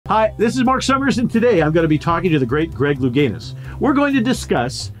Hi, this is Marc Summers, and today I'm going to be talking to the great Greg Louganis. We're going to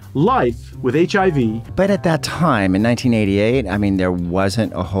discuss life with HIV. But at that time, in 1988, I mean, there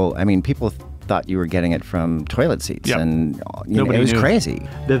wasn't a whole, I mean, people thought you were getting it from toilet seats, and you know, it was crazy.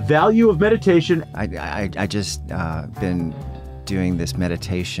 The value of meditation. I just been doing this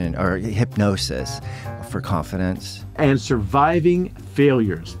meditation or hypnosis for confidence. And surviving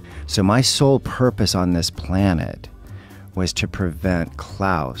failures. So my sole purpose on this planet was to prevent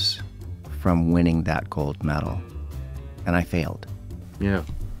Klaus from winning that gold medal. And I failed. Yeah,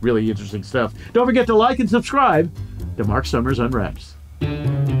 really interesting stuff. Don't forget to like and subscribe to Marc Summers Unwraps.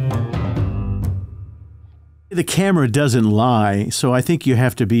 The camera doesn't lie, so I think you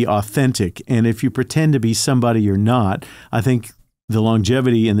have to be authentic. And if you pretend to be somebody you're not, I think the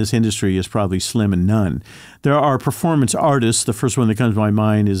longevity in this industry is probably slim and none. There are performance artists. The first one that comes to my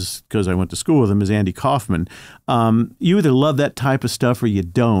mind is, because I went to school with him, is Andy Kaufman. You either love that type of stuff or you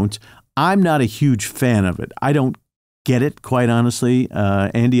don't. I'm not a huge fan of it. I don't get it, quite honestly.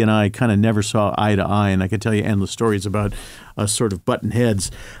 Andy and I kind of never saw eye to eye, and I could tell you endless stories about us sort of button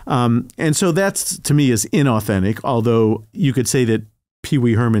heads. And so that's, to me, is inauthentic, although you could say that Pee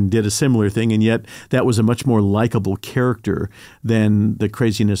Wee Herman did a similar thing, and yet that was a much more likable character than the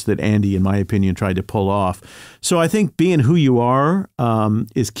craziness that Andy, in my opinion, tried to pull off. So I think being who you are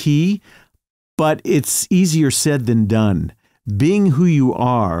is key, but it's easier said than done. Being who you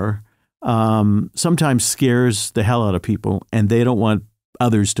are sometimes scares the hell out of people, and they don't want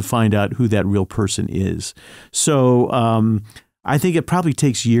others to find out who that real person is. So I think it probably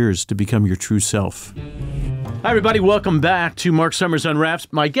takes years to become your true self. Hi, everybody. Welcome back to Marc Summers Unwraps.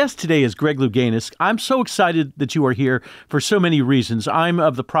 My guest today is Greg Louganis. I'm so excited that you are here for so many reasons. I'm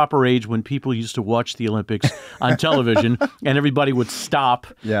of the proper age when people used to watch the Olympics on television and everybody would stop.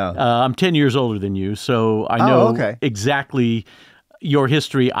 Yeah. I'm 10 years older than you, so I know exactly your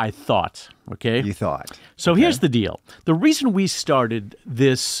history, I thought. Okay? You thought. So here's the deal. The reason we started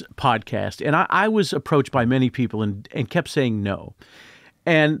this podcast, and I was approached by many people and kept saying no.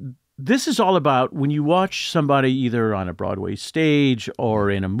 And this is all about when you watch somebody either on a Broadway stage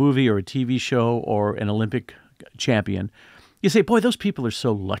or in a movie or a TV show or an Olympic champion, you say, boy, those people are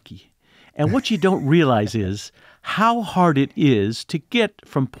so lucky. And what you don't realize is how hard it is to get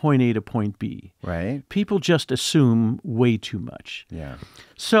from point A to point B. Right. People just assume way too much. Yeah.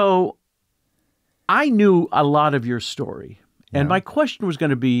 So I knew a lot of your story. And my question was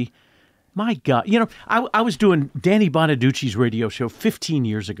going to be, my God, you know, I was doing Danny Bonaducci's radio show 15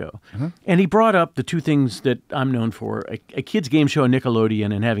 years ago, and he brought up the two things that I'm known for, a kid's game show on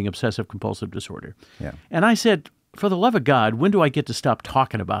Nickelodeon and having obsessive-compulsive disorder. Yeah. And I said, for the love of God, when do I get to stop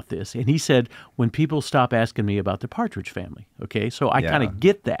talking about this? And he said, when people stop asking me about the Partridge Family. Okay, so I kind of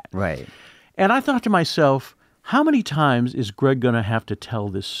get that. Right. And I thought to myself, how many times is Greg going to have to tell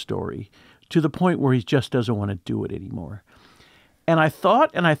this story to the point where he just doesn't want to do it anymore? And I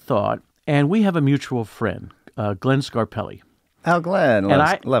thought, and we have a mutual friend, Glenn Scarpelli. Oh, Glenn.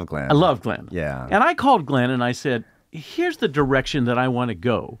 I love Glenn. I love Glenn. Yeah. And I called Glenn and I said, here's the direction that I want to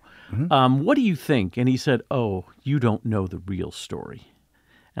go. What do you think? And he said, oh, you don't know the real story.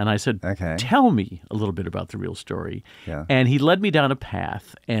 And I said, okay, tell me a little bit about the real story. Yeah. And he led me down a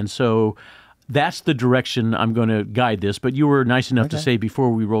path. And so that's the direction I'm going to guide this. But you were nice enough to say before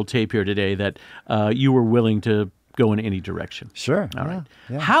we rolled tape here today that you were willing to go in any direction. Sure. All right.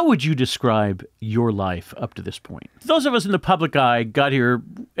 Yeah. How would you describe your life up to this point? Those of us in the public eye got here,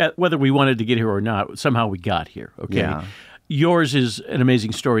 whether we wanted to get here or not, somehow we got here, okay? Yeah. Yours is an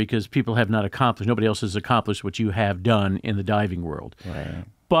amazing story because people have not accomplished, nobody else has accomplished what you have done in the diving world. Right.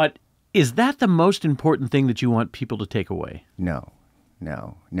 But is that the most important thing that you want people to take away? No.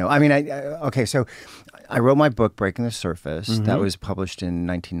 I mean, okay, so I wrote my book, Breaking the Surface. That was published in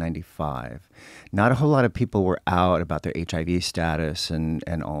 1995. Not a whole lot of people were out about their HIV status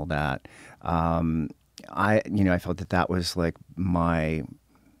and all that. I felt that was like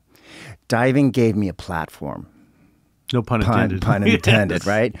diving gave me a platform. No pun intended. Pun intended,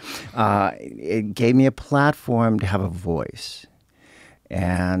 right? It gave me a platform to have a voice.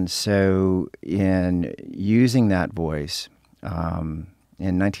 And so in using that voice,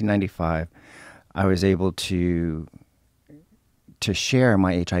 in 1995, I was able to share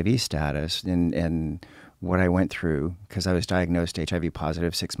my HIV status and what I went through, because I was diagnosed HIV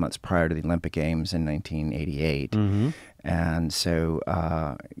positive 6 months prior to the Olympic Games in 1988. And so,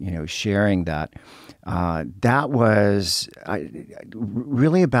 sharing that, that was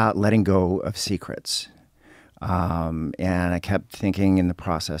really about letting go of secrets. And I kept thinking in the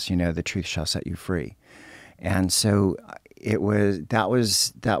process, the truth shall set you free. And so that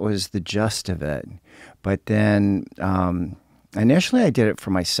was the gist of it. But then initially I did it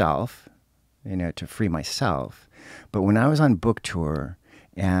for myself, to free myself. But when I was on book tour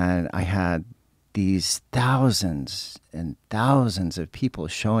and I had these thousands and thousands of people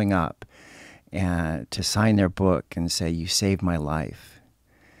showing up and to sign their book and say, "You saved my life,"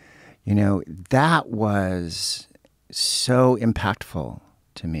 that was so impactful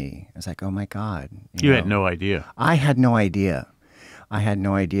to me. I was like, oh my God. You had no idea. I had no idea.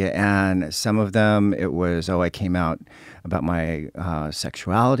 And some of them, it was, I came out about my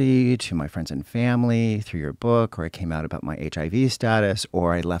sexuality to my friends and family through your book, or I came out about my HIV status,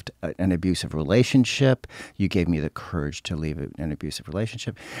 or I left an abusive relationship. You gave me the courage to leave an abusive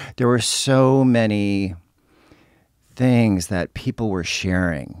relationship. There were so many things that people were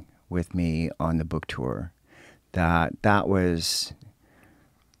sharing with me on the book tour that was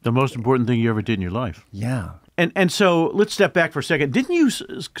the most important thing you ever did in your life. Yeah. And so let's step back for a second. Didn't you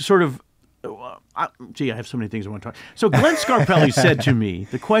sort of, I have so many things I want to talk. So Glenn Scarpelli said to me,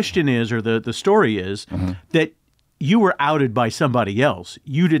 the question is, or the story is, that you were outed by somebody else.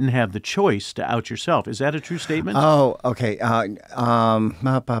 You didn't have the choice to out yourself. Is that a true statement? Oh, okay. Is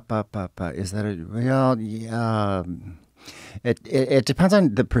that a real? Yeah. It depends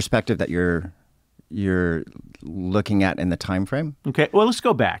on the perspective that you're looking at in the time frame. Okay. Well, let's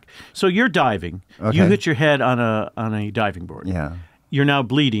go back. So you're diving. Okay. You hit your head on a diving board. Yeah. You're now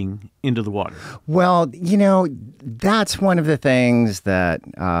bleeding into the water. Well, that's one of the things that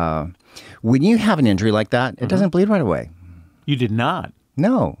when you have an injury like that, it doesn't bleed right away. You did not.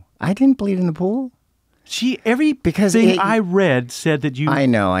 No, I didn't bleed in the pool. Everything I read said that you. I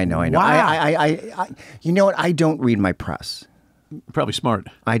know. Wow. I you know what? I don't read my press. Probably smart.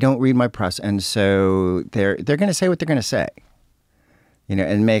 I don't read my press, and so they're going to say what they're going to say,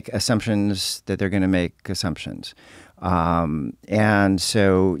 and make assumptions that they're going to make assumptions. And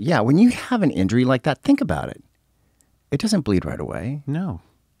so, yeah, when you have an injury like that, think about it. It doesn't bleed right away. No.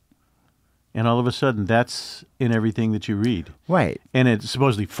 And all of a sudden, that's in everything that you read. Right. And it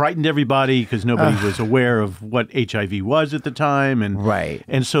supposedly frightened everybody because nobody was aware of what HIV was at the time. And, right.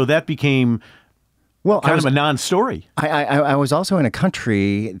 And so that became kind of a non-story. I was also in a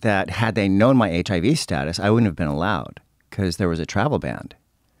country that had they known my HIV status, I wouldn't have been allowed because there was a travel ban.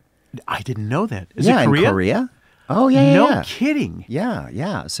 I didn't know that. Is it Korea? In Korea. Oh, yeah. No kidding.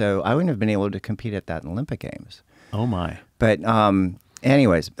 Yeah. So I wouldn't have been able to compete at that in Olympic Games. Oh, my. But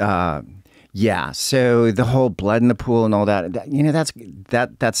anyways, yeah. So the whole blood in the pool and all that,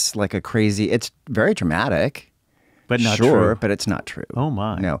 that's like a crazy, it's very dramatic. But not sure, true. But it's not true. Oh,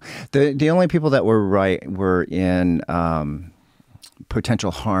 my. No. The only people that were in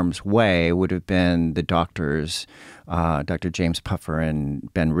potential harm's way would have been the doctors, Dr. James Puffer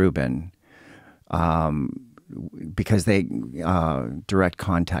and Ben Rubin, because they direct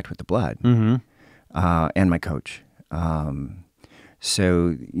contact with the blood, and my coach.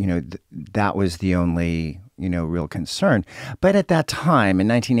 So, that was the only, real concern. But at that time, in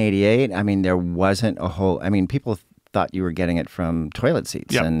 1988, I mean, there wasn't a whole, people thought you were getting it from toilet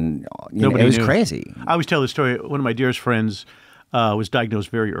seats. Yep. And Nobody it was knew. crazy. I always tell the story. One of my dearest friends was diagnosed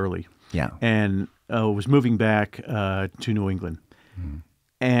very early. Yeah. And was moving back to New England.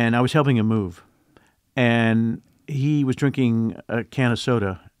 And I was helping him move. And he was drinking a can of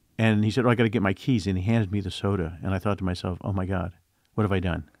soda. And he said, I got to get my keys. And he handed me the soda. And I thought to myself, oh, my God, what have I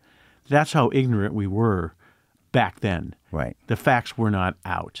done? That's how ignorant we were back then. Right. The facts were not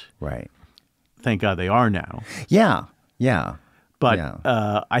out. Right. Thank God they are now. Yeah. But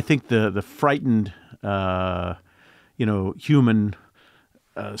Yeah. I think the frightened, human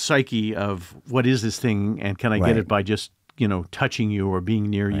psyche of what is this thing and can I get it by just, touching you or being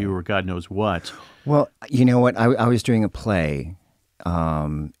near you or God knows what. Well, you know what? I was doing a play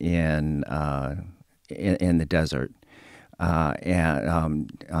in the desert,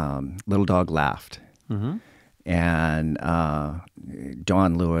 and Little Dog Laughed. Mm-hmm. And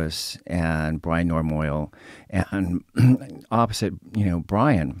Don Lewis and Brian Normoyle, and opposite,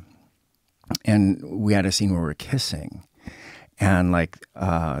 Brian. And we had a scene where we were kissing. And like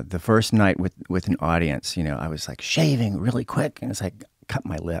the first night with an audience, I was like shaving really quick, and it's like cut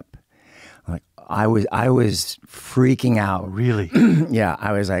my lip. Like I was freaking out. Really? Yeah,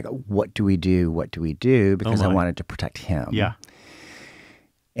 I was like, what do we do? What do we do? Because I wanted to protect him. Yeah.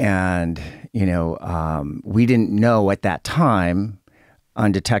 And, we didn't know at that time,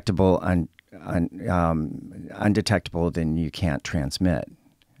 undetectable, then you can't transmit,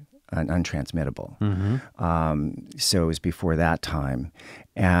 untransmittable. Mm-hmm. So it was before that time.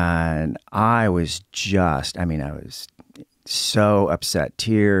 And I was I was so upset,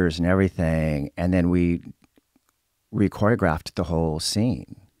 tears and everything. And then we choreographed the whole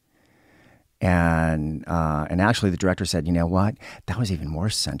scene. And actually the director said, you know what? That was even more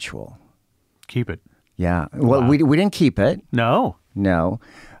sensual. Keep it. Yeah. Well, Wow. we didn't keep it. No. No.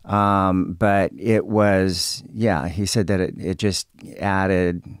 But it was, yeah, he said that it just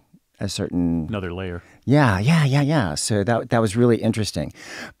added a certain... Another layer. Yeah. So that was really interesting.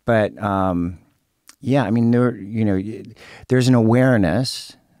 But yeah, I mean, there's an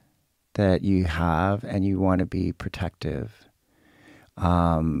awareness that you have and you want to be protective.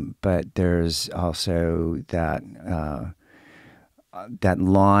 But there's also that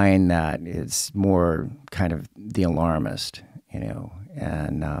line that is more kind of the alarmist,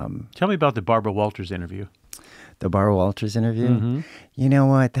 and Tell me about the Barbara Walters interview. the Barbara Walters interview. Mm-hmm. You know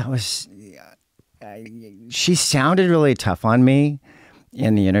what? That was, she sounded really tough on me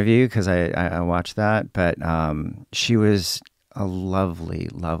in the interview because I watched that, but she was a lovely,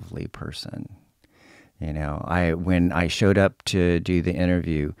 lovely person. When I showed up to do the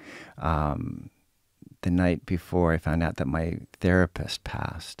interview, the night before, I found out that my therapist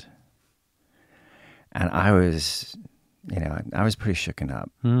passed, and I was pretty shooken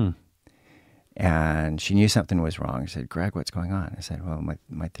up. Mm. And she knew something was wrong. She said, "Greg, what's going on?" I said, "Well,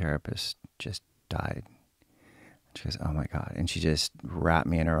 my therapist just died." She goes, "Oh my God!" And she just wrapped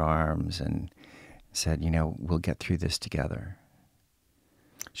me in her arms and said, "We'll get through this together."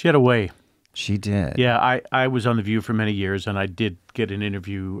 She had a way. She did. Yeah, I was on The View for many years, and I did get an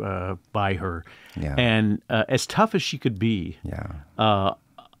interview by her. Yeah. And as tough as she could be, Yeah.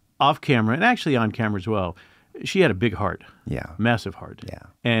 off camera, and actually on camera as well, she had a big heart. Yeah. Massive heart. Yeah.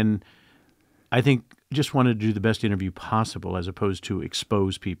 And I think just wanted to do the best interview possible as opposed to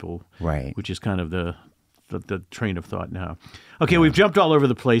expose people, Right. which is kind of the train of thought now. Okay, we've jumped all over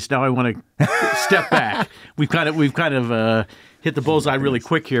the place. Now I want to step back. We've kind of hit the bullseye really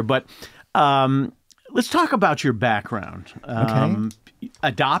quick here, but let's talk about your background.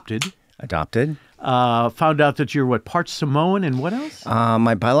 Adopted. Found out that you're part Samoan and what else?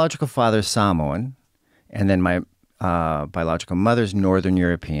 My biological father's Samoan, and then my biological mother's Northern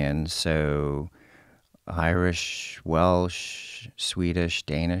European, so Irish, Welsh, Swedish,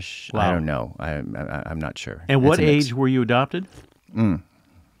 Danish. Wow. I don't know. I'm not sure. And what It's a mix. age were you adopted?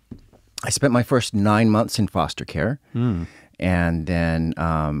 I spent my first 9 months in foster care. And then,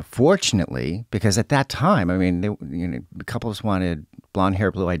 fortunately, because at that time, I mean, couples wanted blonde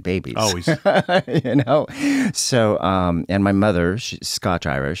hair, blue-eyed babies. Always. So, and my mother, she's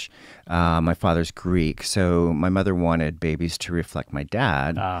Scotch-Irish. My father's Greek. So my mother wanted babies to reflect my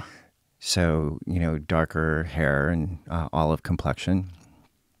dad. So, darker hair and olive complexion.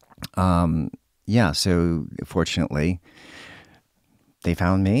 Yeah, so fortunately, they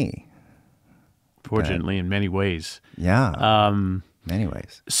found me. Fortunately, in many ways. Yeah, many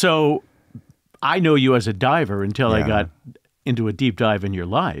ways. So I know you as a diver until I Yeah. got into a deep dive in your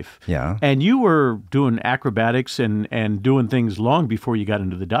life. Yeah. And you were doing acrobatics and doing things long before you got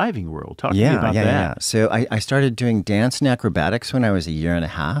into the diving world. Talk to me about that. Yeah. So I started doing dance and acrobatics when I was 1.5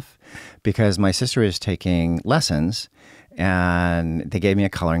 years because my sister was taking lessons and they gave me a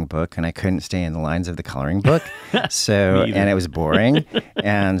coloring book and I couldn't stay in the lines of the coloring book. So, and it was boring.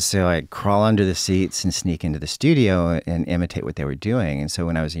 And so I'd crawl under the seats and sneak into the studio and imitate what they were doing. And so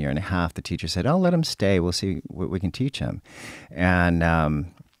when I was 1.5 years, the teacher said, "Oh, let him stay. We'll see what we can teach him." And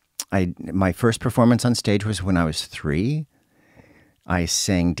my first performance on stage was when I was 3. I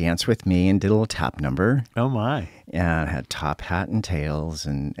sang Dance With Me and did a little tap number. Oh, my. And I had top hat and tails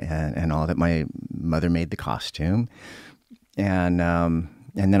and all that. My mother made the costume. And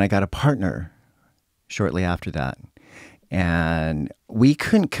then I got a partner shortly after that. And we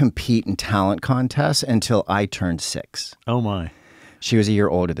couldn't compete in talent contests until I turned 6. Oh, my. She was a year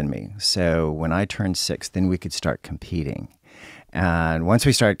older than me. So when I turned 6, then we could start competing. And once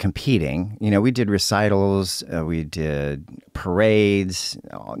we started competing, we did recitals, we did parades,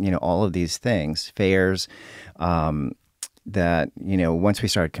 all of these things, fairs, that, once we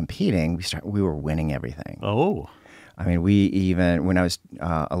started competing, we were winning everything. Oh. I mean, when I was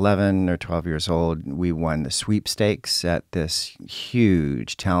 11 or 12 years old, we won the sweepstakes at this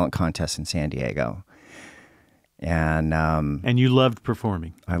huge talent contest in San Diego. And you loved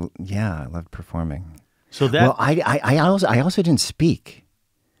performing. I loved performing. So that Well, I also didn't speak.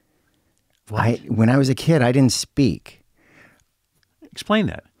 What? When I was a kid, I didn't speak. Explain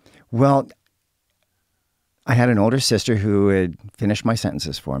that. Well, I had an older sister who would finish my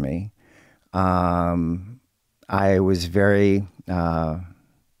sentences for me. I was very, I'm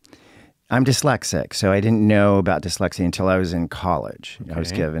dyslexic, so I didn't know about dyslexia until I was in college. Okay. I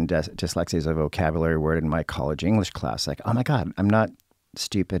was given dyslexia as a vocabulary word in my college English class. Like, oh my God, I'm not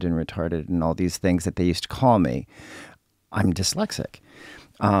stupid and retarded and all these things that they used to call me. I'm dyslexic.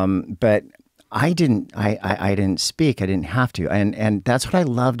 But I didn't speak. I didn't have to, and that's what I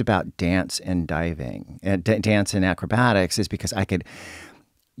loved about dance and diving, and dance and acrobatics, is because I could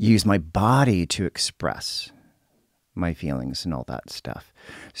use my body to express my feelings and all that stuff.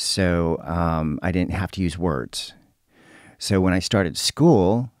 So I didn't have to use words. So when I started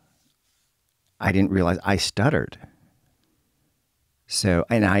school, I didn't realize I stuttered. So,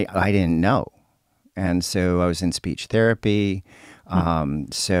 and I didn't know. And so I was in speech therapy.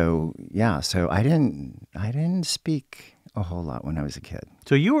 So I didn't speak a whole lot when I was a kid.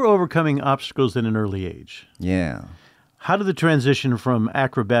 So you were overcoming obstacles at an early age. Yeah. How did the transition from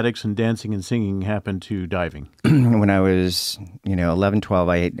acrobatics and dancing and singing happen to diving? When I was, 11, 12,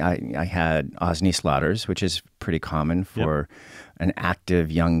 I had Osney slaughters, which is pretty common for an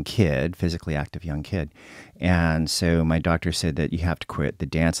active young kid, physically active young kid. And so my doctor said that you have to quit the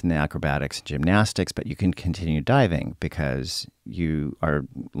dance and the acrobatics and gymnastics, but you can continue diving because you are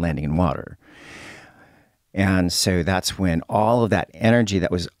landing in water. And so that's when all of that energy that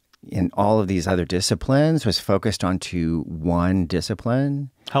was in all of these other disciplines was focused onto one discipline.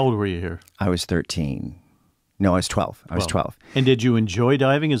 How old were you here? I was 13. No, I was 12. I was 12. And did you enjoy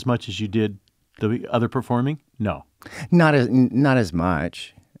diving as much as you did the other performing? No. Not as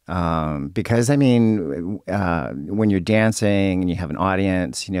much. Because I mean, when you're dancing and you have an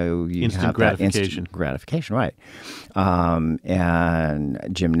audience, you instant have gratification. that instant gratification, right? And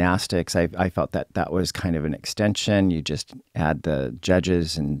gymnastics, I felt that was kind of an extension. You just add the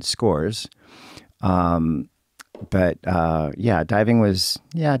judges and scores. Diving was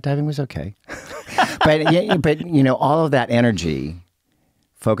okay. but all of that energy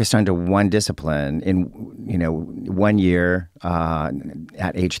focused onto one discipline. In 1 year,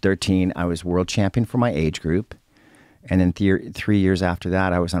 at age 13, I was world champion for my age group, and then 3 years after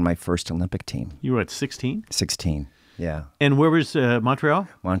that, I was on my first Olympic team. You were at 16? 16, yeah. And where was Montreal?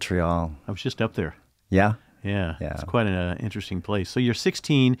 Montreal. I was just up there. Yeah. Yeah. It's quite an interesting place. So you're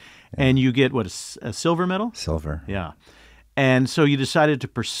 16, and you get, what, a silver medal? Silver. Yeah. And so you decided to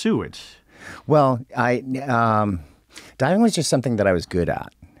pursue it. Well, diving was just something that I was good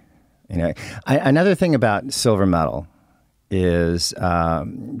at. Another thing about silver medal is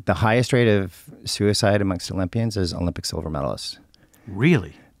the highest rate of suicide amongst Olympians is Olympic silver medalists.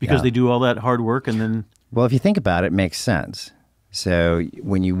 Really? Because they do all that hard work and then... Well, if you think about it, it makes sense. So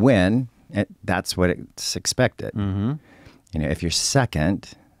when you win, that's what it's expected. Mm-hmm. If you're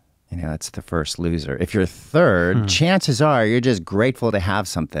second, it's the first loser. If you're third, chances are you're just grateful to have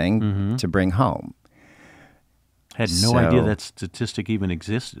something to bring home. Had no idea that statistic even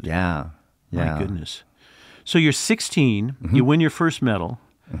existed. Yeah. My goodness. So you're 16, you win your first medal,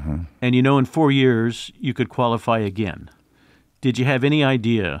 and in 4 years you could qualify again. Did you have any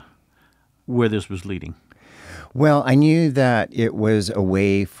idea where this was leading? Well, I knew that it was a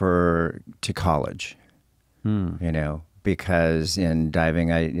way to college, because in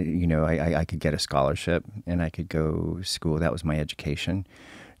diving, I could get a scholarship and I could go to school. That was my education.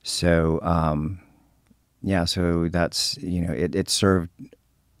 So, so that's, it served,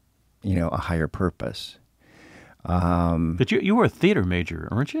 a higher purpose. But you were a theater major,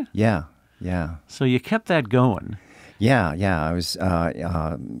 weren't you? Yeah. So you kept that going. Yeah. I was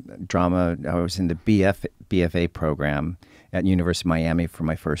drama. I was in the BFA program at University of Miami for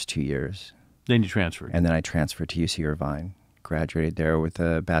my first 2 years. Then you transferred. And then I transferred to UC Irvine. Graduated there with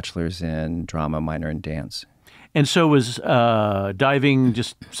a bachelor's in drama, minor in dance. And so was diving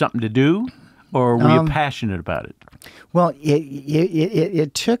just something to do, or were you passionate about it? Well,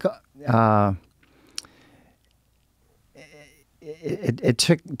 it took it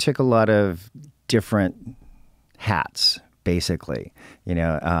took a lot of different hats, basically.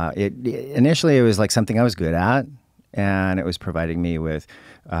 Initially it was like something I was good at, and it was providing me with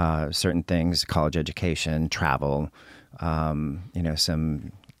certain things: college education, travel,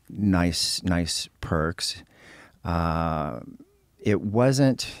 some nice perks. It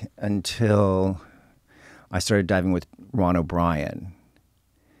wasn't until I started diving with Ron O'Brien,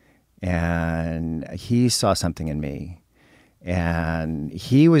 and he saw something in me, and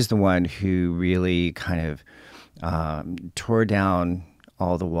he was the one who really kind of tore down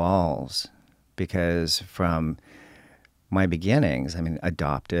all the walls, because from my beginnings,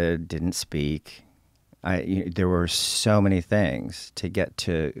 adopted, didn't speak. There were so many things to get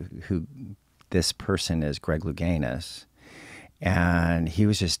to who this person is, Greg Louganis. And he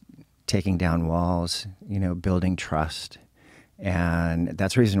was just taking down walls, building trust. And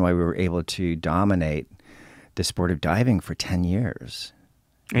that's the reason why we were able to dominate the sport of diving for 10 years.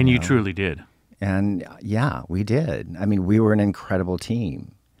 And you truly did. And yeah, we did. We were an incredible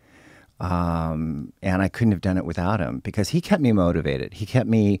team. And I couldn't have done it without him, because he kept me motivated. He kept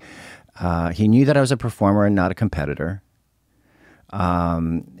me He knew that I was a performer and not a competitor.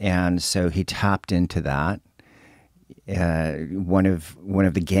 And so he tapped into that. One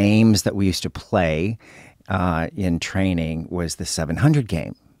of the games that we used to play in training was the 700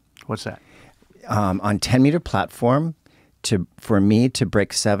 game. What's that? On 10-meter platform, for me to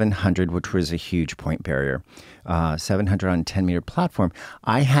break 700, which was a huge point barrier, 700 on 10-meter platform,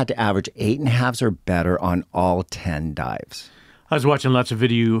 I had to average 8.5s or better on all 10 dives. I was watching lots of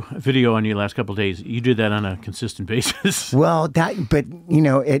video on you last couple of days. You did that on a consistent basis. Well, but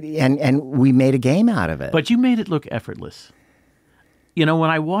and we made a game out of it. But you made it look effortless. When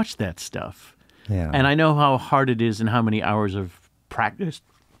I watch that stuff, and I know how hard it is and how many hours of practice,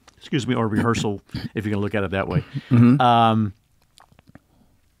 or rehearsal, if you're going to look at it that way. Mm-hmm.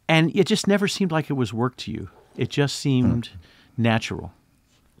 And it just never seemed like it was work to you. It just seemed natural.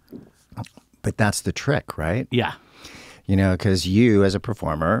 But that's the trick, right? Yeah. Because you, as a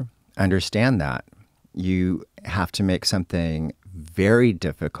performer, understand that. You have to make something very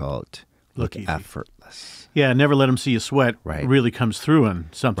difficult look effortless. Yeah, never let them see you sweat. Right. Really comes through on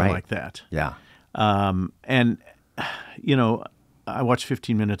something like that. Yeah. And, I watched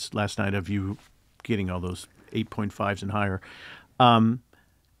 15 minutes last night of you getting all those 8.5s and higher.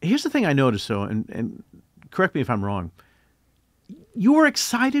 Here's the thing I noticed, though, and correct me if I'm wrong. You were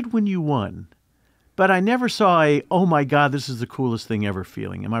excited when you won. But I never saw oh my God, this is the coolest thing ever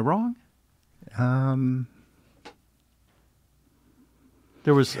feeling. Am I wrong?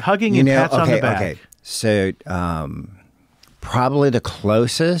 There was hugging and pats on the back. Okay. So probably the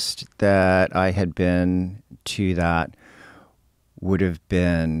closest that I had been to that would have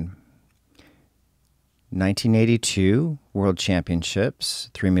been 1982 World Championships,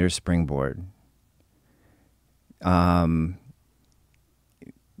 3-meter springboard.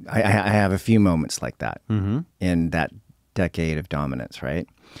 I have a few moments like that in that decade of dominance, right?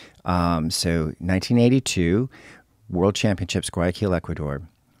 So 1982, World Championships, Guayaquil, Ecuador.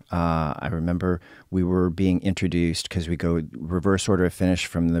 I remember we were being introduced because we go reverse order of finish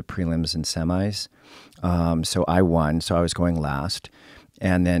from the prelims and semis. So I won, so I was going last.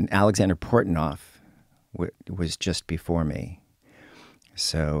 And then Alexander Portnoy was just before me.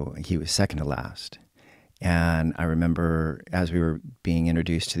 So he was second to last. And I remember as we were being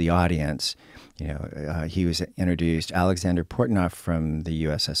introduced to the audience, he was introduced, Alexander Portnoy from the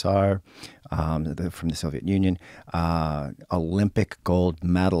USSR, from the Soviet Union, Olympic gold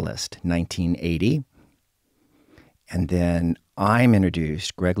medalist, 1980. And then I'm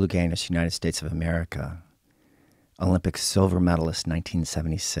introduced, Greg Louganis, United States of America, Olympic silver medalist,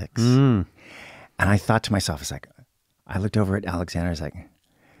 1976. And I thought to myself, I looked over at Alexander, I was like,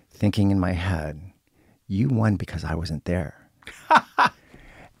 thinking in my head, you won because I wasn't there.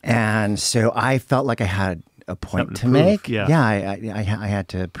 And so I felt like I had a point to make. Yeah, I had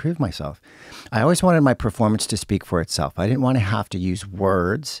to prove myself. I always wanted my performance to speak for itself. I didn't want to have to use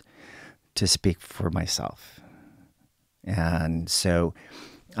words to speak for myself. And so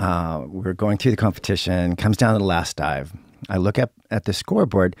we're going through the competition, comes down to the last dive. I look up at the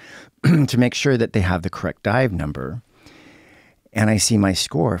scoreboard to make sure that they have the correct dive number. And I see my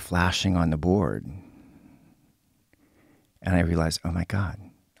score flashing on the board. And I realized, oh my God,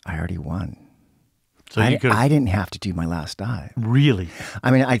 I already won. So I didn't have to do my last dive. Really?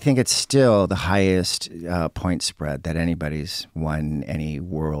 I mean, I think it's still the highest point spread that anybody's won any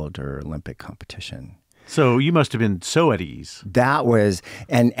world or Olympic competition. So you must have been so at ease. That was,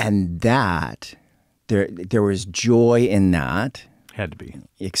 and that, there was joy in that. Had to be.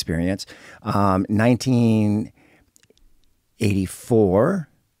 Experience. 1984,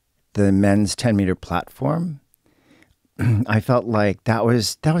 the men's 10-meter platform. I felt like that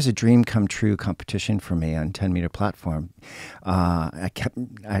was a dream come true competition for me on 10-meter platform.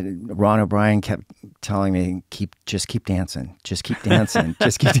 Ron O'Brien kept telling me, just keep dancing, just keep dancing,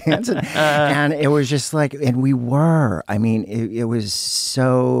 just keep dancing. And it was just like, and we were. I mean, it was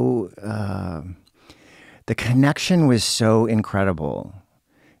so, the connection was so incredible.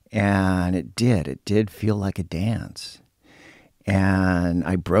 And it did feel like a dance. And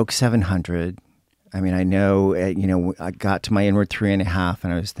I broke 700. I mean, I know, I got to my inward 3.5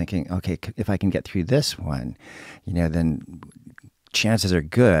 and I was thinking, okay, if I can get through this one, then chances are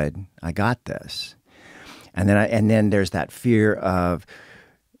good. I got this. And then there's that fear of,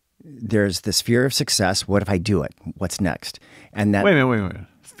 there's this fear of success. What if I do it? What's next? And that. Wait a minute.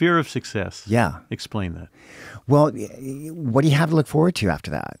 Fear of success. Yeah. Explain that. Well, what do you have to look forward to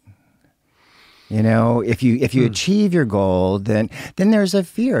after that? If you achieve your goal, then there's a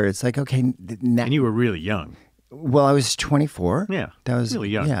fear. It's like, okay. And you were really young. Well, I was 24. Yeah, That was really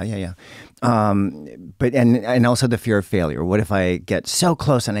young. Yeah. But and also the fear of failure. What if I get so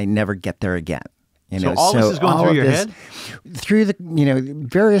close and I never get there again? So all this is going through your head? Through the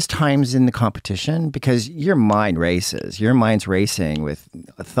various times in the competition, because your mind races. Your mind's racing with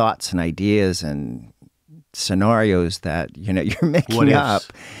thoughts and ideas and scenarios that you're making up.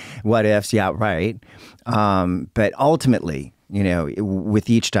 What ifs? Yeah, right. But ultimately, with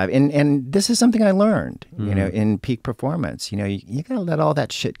each dive, and this is something I learned, in peak performance. You gotta let all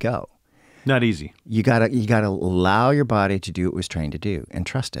that shit go. Not easy. You gotta allow your body to do what it was trained to do and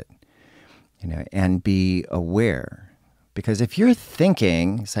trust it. And be aware. Because if you're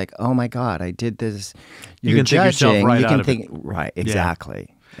thinking, it's like, oh my God, I did this. You can think yourself right out of it. Right, exactly.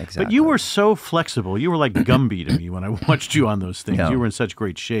 Yeah. Exactly. But you were so flexible. You were like Gumby to me when I watched you on those things. You were in such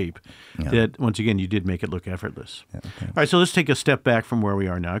great shape that, once again, you did make it look effortless. Yeah, all right, so let's take a step back from where we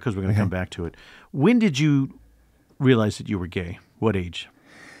are now, because we're going to come back to it. When did you realize that you were gay? What age?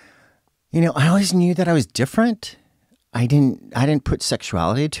 I always knew that I was different. I didn't put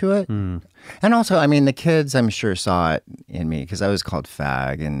sexuality to it. And also, I mean, the kids, I'm sure, saw it in me, because I was called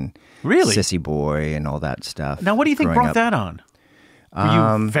fag and sissy boy and all that stuff. Now, what do you think brought that on?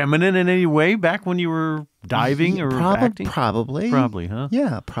 Were you feminine in any way back when you were diving or acting? Probably, huh?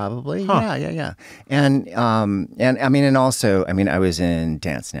 Yeah, probably. Huh. Yeah. And I mean, and also, I mean, I was in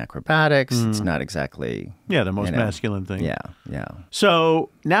dance and acrobatics. It's not exactly the most masculine thing. Yeah. So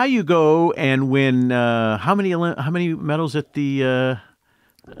now you go and win. How many medals at the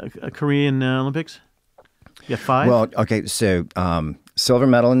Korean Olympics? You got 5. Well, okay. So silver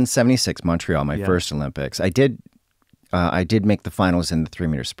medal in '76, Montreal, my first Olympics. I did make the finals in the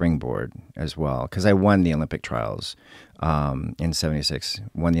 3-meter springboard as well, because I won the Olympic trials in '76.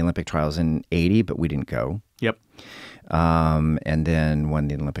 Won the Olympic trials in '80, but we didn't go. Yep. And then won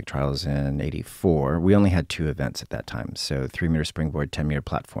the Olympic trials in '84. We only had 2 events at that time, so 3-meter springboard, 10-meter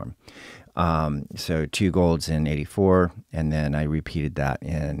platform. So 2 golds in '84, and then I repeated that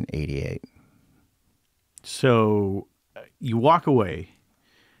in '88. So you walk away,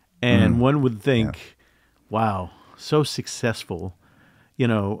 and one would think, wow, so successful.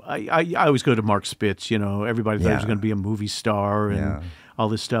 I always go to Marc Spitz, everybody thought he was going to be a movie star and all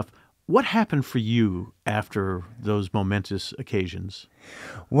this stuff. What happened for you after those momentous occasions?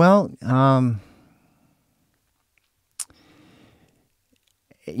 Well, I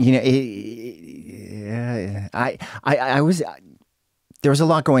was, there was a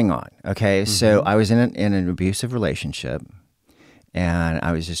lot going on. Okay. So I was in an abusive relationship, and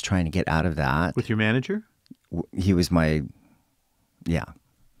I was just trying to get out of that. With your manager? He was my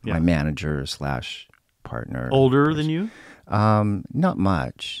manager / partner. Older than you? Not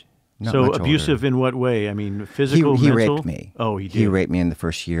much. So much abusive older. In what way? I mean, physical, he mental? raped me. Oh, he did? He raped me in the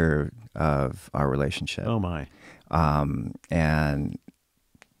first year of our relationship. Oh, my. And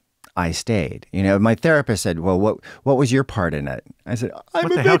I stayed. My therapist said, well, what was your part in it? I said, I'm a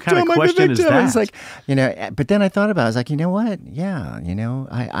victim. What the hell kind of question is that? It's like, but then I thought about it. I was like, you know what? Yeah,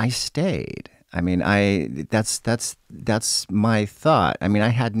 I stayed. I mean, that's my thought. I mean, I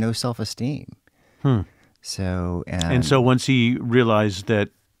had no self-esteem. So and so once he realized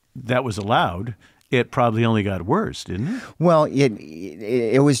that was allowed, it probably only got worse, didn't it? Well,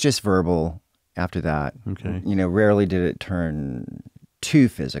 it was just verbal after that. Okay. Rarely did it turn too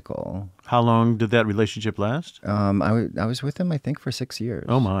physical. How long did that relationship last? I was with him, I think, for 6 years.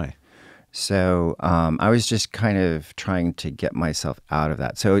 Oh, my. So I was just kind of trying to get myself out of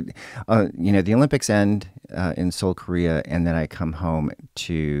that. So, the Olympics end in Seoul, Korea, and then I come home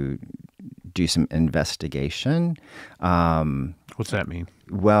to do some investigation. What's that mean?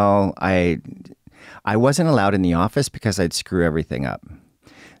 Well, I wasn't allowed in the office because I'd screw everything up.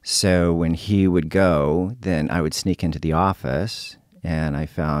 So when he would go, then I would sneak into the office, and I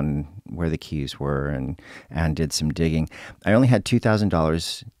found where the keys were and did some digging. I only had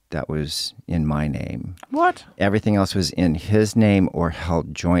 $2,000 that was in my name. What? Everything else was in his name or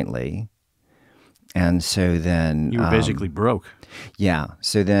held jointly. And so then... You were basically broke. Yeah.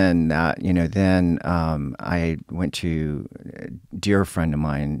 So then, I went to a dear friend of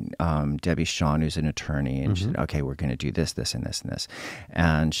mine, Debbie Shawn, who's an attorney, and she said, okay, we're going to do this, this, and this, and this.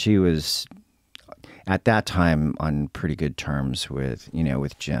 And she was, at that time, on pretty good terms with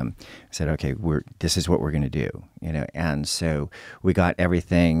Jim. I said, okay, this is what we're going to do, And so we got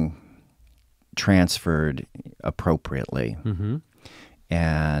everything transferred appropriately.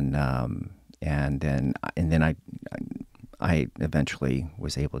 And then I eventually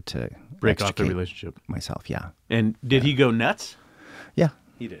was able to break off the relationship myself. Yeah. And did he go nuts? Yeah,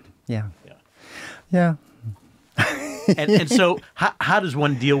 he did. Yeah. And so how does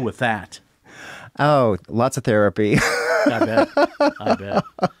one deal with that? Oh, lots of therapy. I bet. I bet.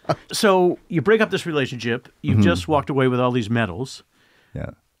 So you break up this relationship. You've just walked away with all these medals.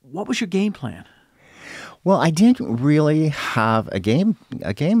 Yeah. What was your game plan? Well, I didn't really have a game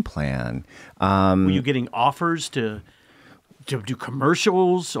plan. Were you getting offers to do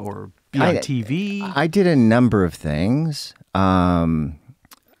commercials or be on TV? I did a number of things. I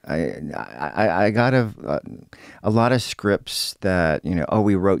got a lot of scripts that,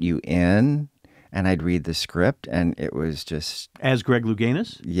 we wrote you in, and I'd read the script, and it was just... As Greg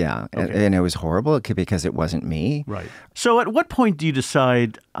Louganis? Yeah, Okay. and it was horrible because it wasn't me. Right. So at what point do you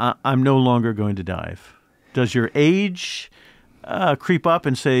decide, I'm no longer going to dive? Does your age creep up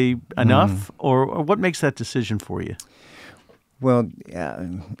and say enough, or what makes that decision for you? Well,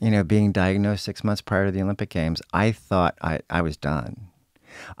 being diagnosed 6 months prior to the Olympic Games, I thought I was done.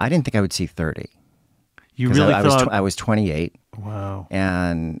 I didn't think I would see 30. You really thought... I was 28. Wow.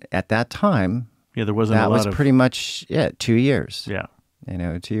 And at that time... Yeah, there wasn't a lot of... That was pretty much it, 2 years. Yeah.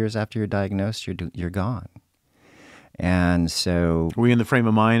 2 years after you're diagnosed, you're gone. And so... Were you in the frame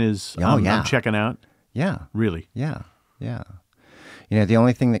of mind as, I'm checking out? Yeah. Really? Yeah. Yeah. The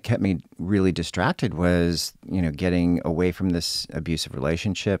only thing that kept me really distracted was, getting away from this abusive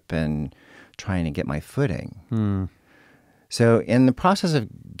relationship and trying to get my footing. So in the process of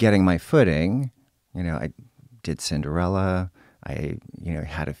getting my footing, I did Cinderella. I,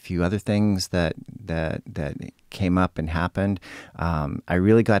 had a few other things that came up and happened. I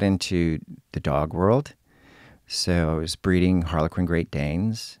really got into the dog world. So I was breeding Harlequin Great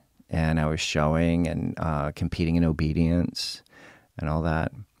Danes, and I was showing and competing in obedience and all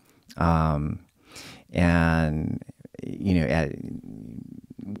that.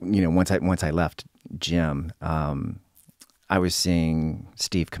 Once I left gym, I was seeing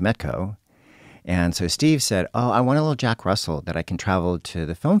Steve Kometko. And so Steve said, I want a little Jack Russell that I can travel to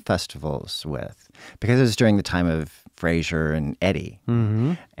the film festivals with, because it was during the time of Frasier and Eddie.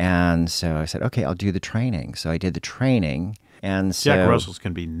 And so I said, okay, I'll do the training. So I did the training. And so, Jack Russells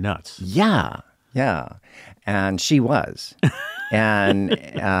can be nuts. Yeah. And she was. And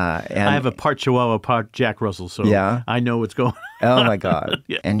I have a part Chihuahua, part Jack Russell, so I know what's going on. Oh, my God.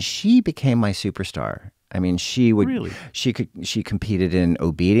 Yeah. And she became my superstar. I mean, she would really. She competed in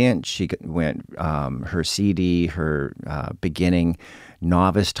obedience. She went her CD, her beginning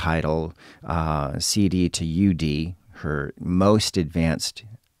novice title, CD to UD, her most advanced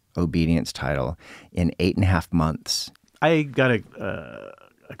obedience title in 8.5 months. I got a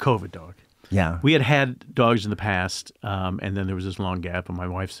COVID dog. Yeah, we had dogs in the past, and then there was this long gap, and my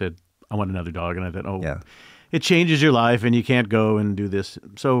wife said, "I want another dog," and I thought, it changes your life, and you can't go and do this.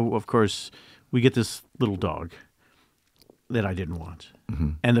 So of course, we get this little dog that I didn't want.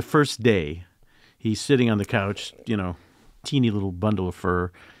 And the first day, he's sitting on the couch, teeny little bundle of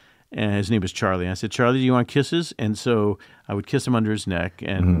fur, and his name is Charlie. And I said, Charlie, do you want kisses? And so I would kiss him under his neck.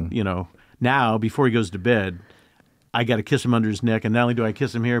 And, now, before he goes to bed, I got to kiss him under his neck. And not only do I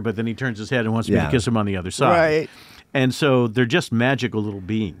kiss him here, but then he turns his head and wants me to kiss him on the other side. Right. And so they're just magical little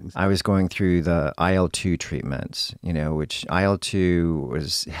beings. I was going through the IL-2 treatments, which IL-2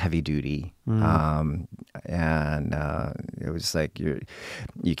 was heavy duty. And it was like you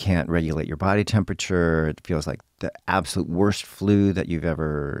can't regulate your body temperature. It feels like the absolute worst flu that you've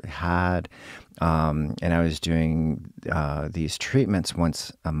ever had. And I was doing these treatments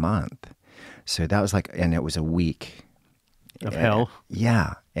once a month. So that was and it was a week. Of hell?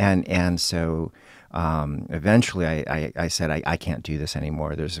 Yeah. And so... eventually I said, I can't do this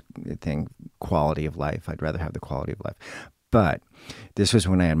anymore. There's a thing, quality of life. I'd rather have the quality of life. But this was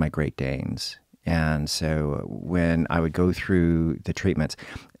when I had my Great Danes. And so when I would go through the treatments,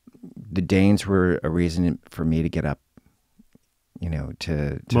 the Danes were a reason for me to get up,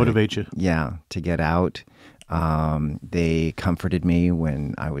 to motivate you. Yeah, to get out. They comforted me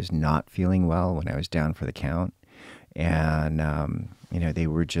when I was not feeling well, when I was down for the count. And, they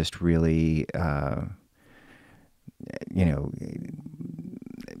were just really,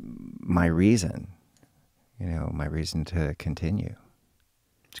 my reason, my reason to continue.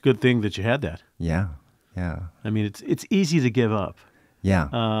 It's a good thing that you had that. Yeah. I mean, it's easy to give up. Yeah.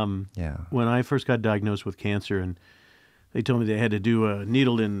 When I first got diagnosed with cancer and they told me they had to do a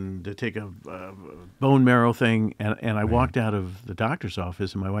needle to take a bone marrow thing, and I walked out of the doctor's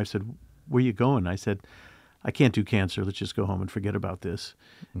office and my wife said, "Where are you going?" I said, "I can't do cancer. Let's just go home and forget about this."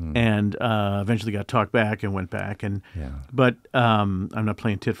 And eventually got talked back and went back. But I'm not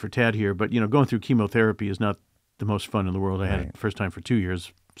playing tit for tat here, but going through chemotherapy is not the most fun in the world. I had it the first time for 2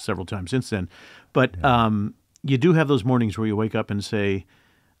 years, several times since then. But you do have those mornings where you wake up and say,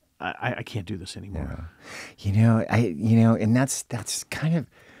 I can't do this anymore. And that's kind of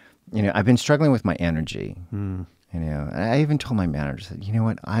I've been struggling with my energy. I even told my manager, said, you know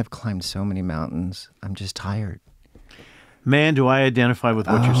what? I've climbed so many mountains. I'm just tired. Man, do I identify with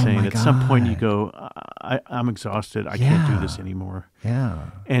what you're saying. My At some point you God. go, I'm exhausted. I can't do this Yeah. anymore.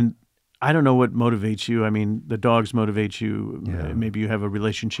 Yeah. And I don't know what motivates you. I mean, the dogs motivate you. Yeah. Maybe you have a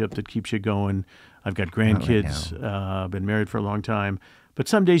relationship that keeps you going. I've got Not right grandkids. Been married for a long time. But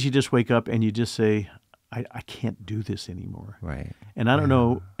some days you just wake up and you just say, I can't do this anymore. Right. And I don't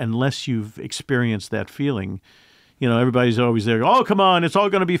know, unless you've experienced that feeling, everybody's always there, oh, come on, it's all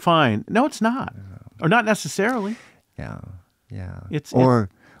going to be fine. No, it's not. Or not necessarily. Yeah. Yeah. It's or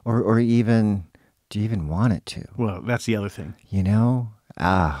even, do you even want it to? Well, that's the other thing.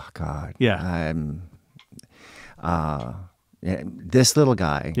 Oh, God. Yeah. This little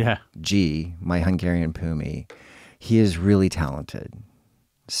guy, Yeah. G, my Hungarian Pumi, he is really talented.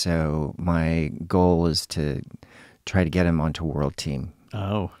 So my goal is to try to get him onto world team.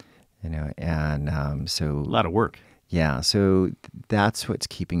 Oh. And so A lot of work. yeah, so that's what's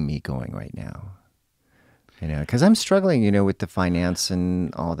keeping me going right now. Because I'm struggling, with the finance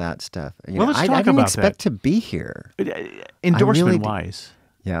and all that stuff. Well, let's I talk didn't about expect that. to be here. Endorsement-wise,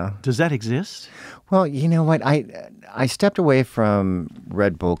 Yeah. does that exist? Well, you know what? I stepped away from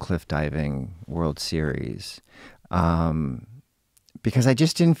Red Bull Cliff Diving World Series because I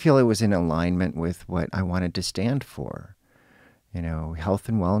just didn't feel it was in alignment with what I wanted to stand for. Health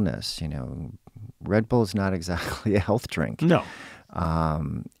and wellness. Red Bull is not exactly a health drink. No.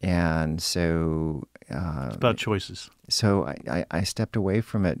 And so It's about choices. So I stepped away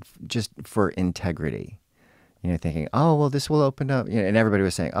from it just for integrity. Thinking, oh, well, this will open up. And everybody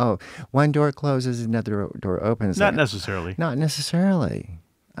was saying, oh, one door closes, another door opens. Not necessarily. Not necessarily.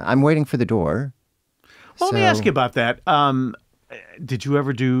 I'm waiting for the door. Well, let me ask you about that. Did you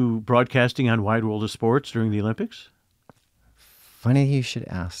ever do broadcasting on Wide World of Sports during the Olympics? Funny you should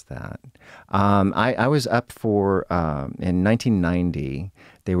ask that. I was up for, in 1990,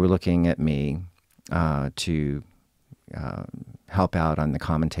 they were looking at me to help out on the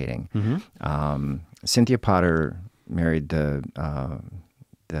commentating. Mm-hmm. Cynthia Potter married the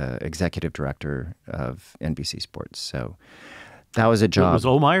executive director of NBC Sports, so that was a job. Was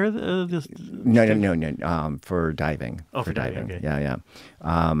Olmeyer No, for diving. Oh, for diving. Okay. Yeah.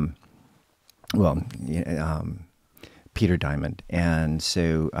 Peter Diamond, and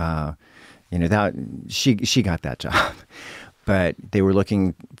so that she got that job, but they were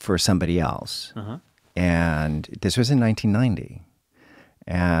looking for somebody else, and this was in 1990.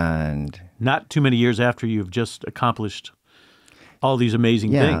 And not too many years after you've just accomplished all these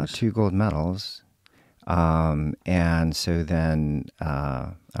amazing things. 2 gold medals. And so then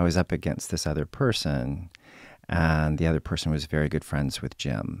I was up against this other person, and the other person was very good friends with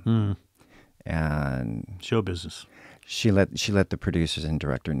Jim. And show business. She let the producers and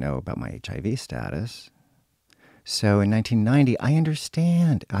director know about my HIV status. So in 1990, I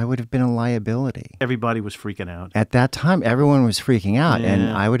understand. I would have been a liability. Everybody was freaking out. At that time, everyone was freaking out,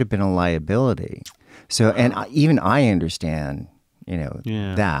 and I would have been a liability. So, and even I understand,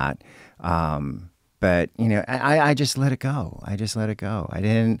 that. But I just let it go. I just let it go. I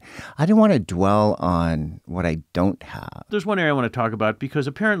didn't want to dwell on what I don't have. There's one area I want to talk about because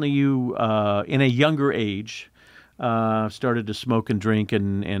apparently you, in a younger age, started to smoke and drink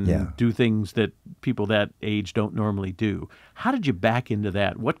and do things that people that age don't normally do. How did you back into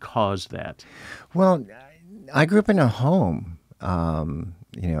that? What caused that? Well, I grew up in a home.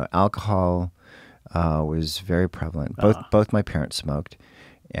 Alcohol was very prevalent. Both my parents smoked.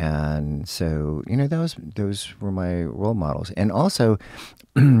 And so, those were my role models. And also,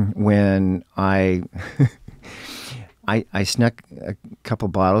 when I snuck a couple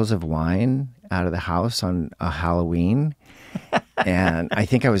bottles of wine out of the house on a Halloween, and I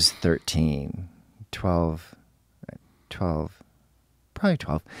think I was 13, 12, probably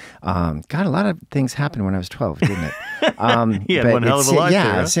 12. God, a lot of things happened when I was 12, didn't it? You had one hell of a life there,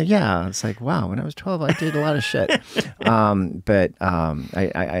 huh? It's like, wow, when I was 12, I did a lot of shit.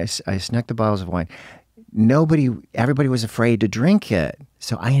 I snuck the bottles of wine. Everybody was afraid to drink it.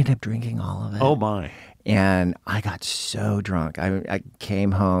 So I ended up drinking all of it. Oh, my. And I got so drunk. I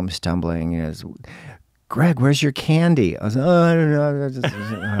came home stumbling. Greg, where's your candy? I was like, oh, I don't know.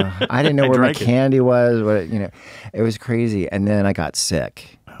 I didn't know where my candy was. It was crazy. And then I got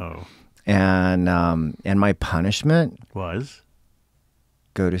sick. Oh. And my punishment was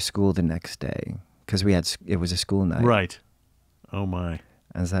go to school the next day because it was a school night. Right. Oh my.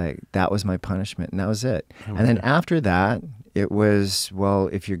 I was like, that was my punishment, and that was it. And then after that, it was, well,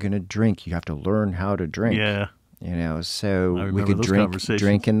 if you're going to drink, you have to learn how to drink. Yeah. So we could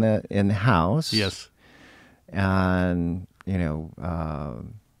drink in the house. Yes. And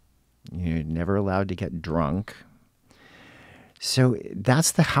You're never allowed to get drunk. So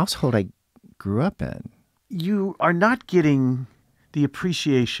that's the household I grew up in. You are not getting the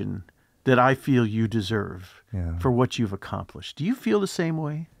appreciation that I feel you deserve for what you've accomplished. Do you feel the same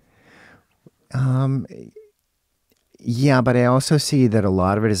way? Yeah, but I also see that a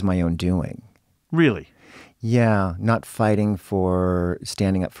lot of it is my own doing. Really? Yeah, not fighting for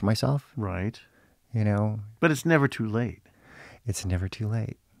standing up for myself. Right. You know? But it's never too late. It's never too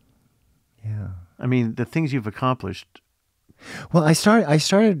late. Yeah. I mean, the things you've accomplished. Well, I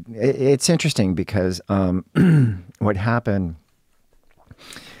started, it's interesting because what happened,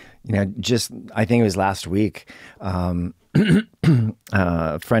 just, I think it was last week, a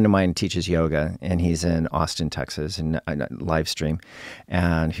friend of mine teaches yoga, and he's in Austin, Texas, and live stream,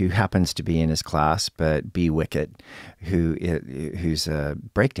 and who happens to be in his class, but B Wickett, who's a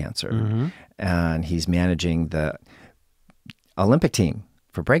breakdancer, and he's managing the Olympic team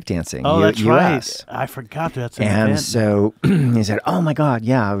for breakdancing. Oh, that's US. right. I forgot that's an And event. so he said, "Oh my God,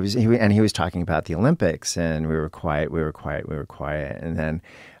 yeah." And he was talking about the Olympics, and we were quiet, and then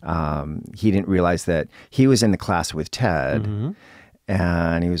he didn't realize that he was in the class with Ted,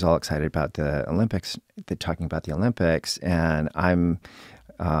 and he was all excited about the Olympics, talking about the Olympics, and I'm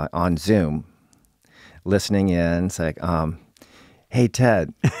on Zoom listening in. It's like, "Hey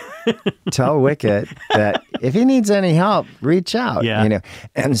Ted, tell Wickett that if he needs any help, reach out." Yeah.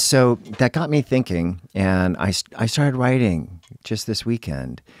 And so that got me thinking, and I started writing just this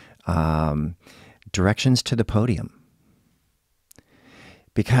weekend, directions to the podium.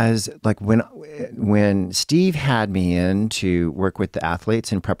 Because like when Steve had me in to work with the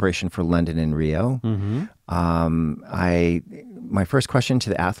athletes in preparation for London and Rio, my first question to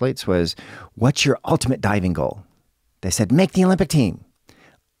the athletes was, "What's your ultimate diving goal?" They said, "Make the Olympic team."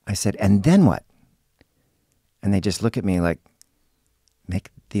 I said, "And then what?" And they just look at me like, "Make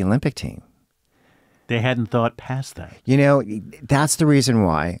the Olympic team." They hadn't thought past that. That's the reason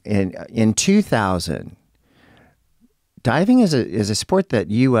why. In 2000, diving is a sport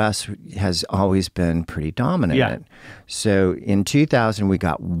that U.S. has always been pretty dominant in. So in 2000, we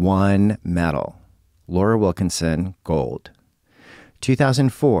got one medal. Laura Wilkinson, gold.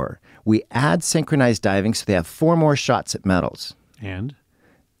 2004, we add synchronized diving, so they have 4 more shots at medals. And?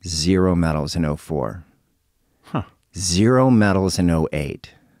 0 medals in 04. 0 medals in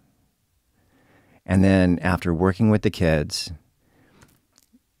 08. And then after working with the kids,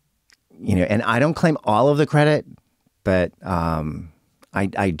 and I don't claim all of the credit, but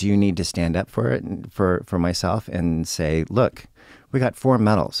I do need to stand up for it, for myself, and say, look, we got 4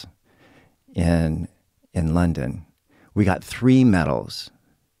 medals in London. We got 3 medals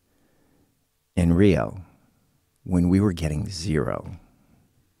in Rio when we were getting 0.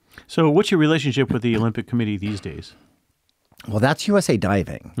 So what's your relationship with the Olympic Committee these days? Well, that's USA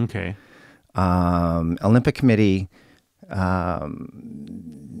Diving. Okay. Olympic Committee,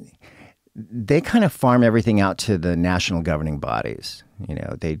 they kind of farm everything out to the national governing bodies.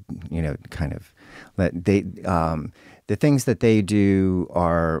 The things that they do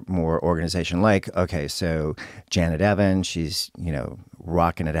are more organization. Like, okay, so Janet Evans, she's,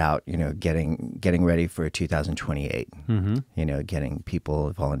 rocking it out, getting ready for 2028, getting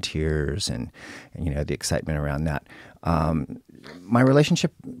people, volunteers, and, the excitement around that. My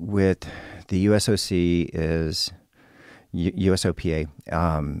relationship with the USOC is USOPA.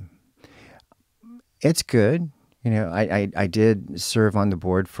 It's good. I did serve on the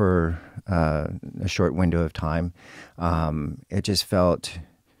board for a short window of time. It just felt,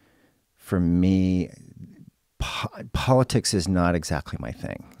 for me, politics is not exactly my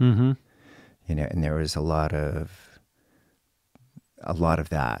thing. And there was a lot of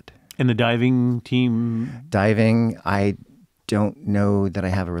that. And the diving team? Diving, I don't know that I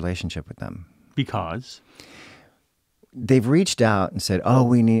have a relationship with them. Because? They've reached out and said, "Oh,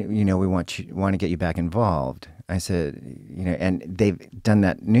 we need, we want to get you back involved." I said, and they've done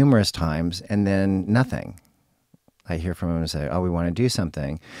that numerous times, and then nothing. I hear from them and say, "Oh, we want to do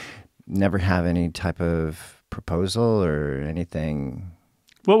something." Never have any type of proposal or anything.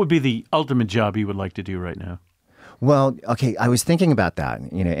 What would be the ultimate job you would like to do right now? Well, okay, I was thinking about that,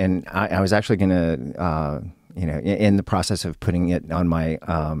 and I was actually going to, in the process of putting it on my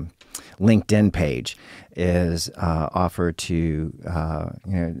LinkedIn page, is offer to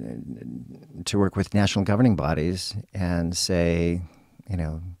work with national governing bodies and say,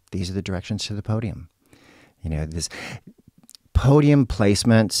 these are the directions to the podium. This podium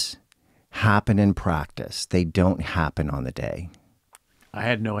placements happen in practice. They don't happen on the day. I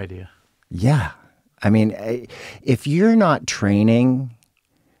had no idea. Yeah. I mean, if you're not training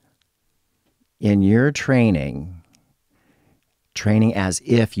in your training training as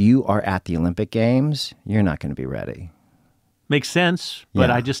if you are at the Olympic Games, you're not going to be ready. Makes sense, but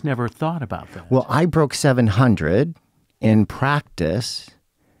Yeah. I just never thought about that. Well, I broke 700 in practice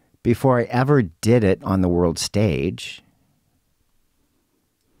before I ever did it on the world stage.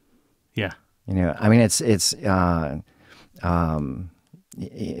 Yeah. You know, I mean, it's a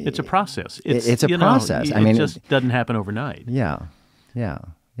process. It's a you know, process. I mean, it just doesn't happen overnight. yeah.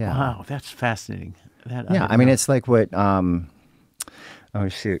 Wow, that's fascinating. Yeah, didn't I mean, know. it's like what,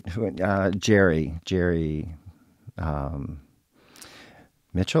 Jerry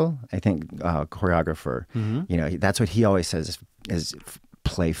Mitchell, I think, choreographer, you know, that's what he always says is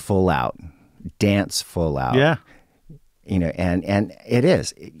play full out, dance full out. Yeah. You know, and it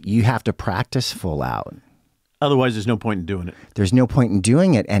is. You have to practice full out. Otherwise, there's no point in doing it. There's no point in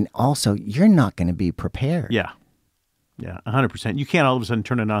doing it. And also, you're not going to be prepared. Yeah. Yeah, 100%. You can't all of a sudden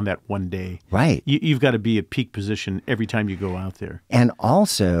turn it on that one day. Right. You've got to be at peak position every time you go out there. And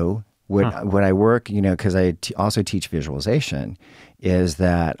also, what I work, you know, because I also teach visualization, is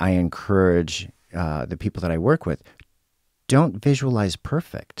that I encourage the people that I work with, don't visualize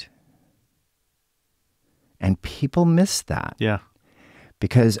perfect. And people miss that. Yeah.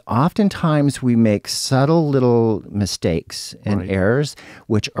 Because oftentimes we make subtle little mistakes and errors,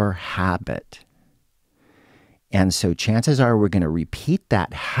 which are habit. And so chances are we're going to repeat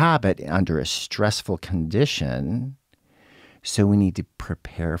that habit under a stressful condition. So we need to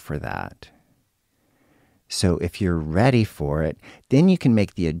prepare for that. So if you're ready for it, then you can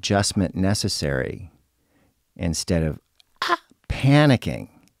make the adjustment necessary instead of panicking.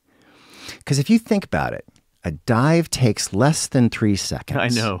 Because if you think about it, a dive takes less than 3 seconds. I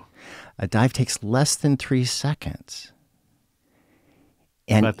know. A dive takes less than 3 seconds.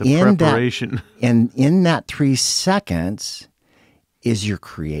 And About the preparation. In that 3 seconds is your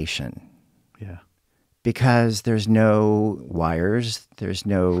creation. Yeah. Because there's no wires, there's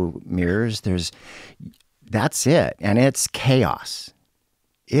no mirrors, that's it. And it's chaos.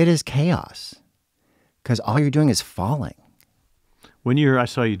 It is chaos. Because all you're doing is falling. I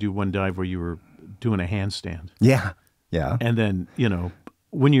saw you do one dive where you were doing a handstand. Yeah. Yeah. And then, you know,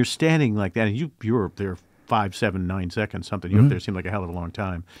 when you're standing like that, and you were up there 5, 7, 9 seconds, something. You up there seemed like a hell of a long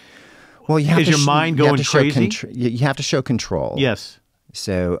time. Well, you have Is your mind going crazy? You have to show control. Yes.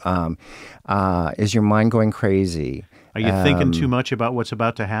 So, is your mind going crazy? Are you thinking too much about what's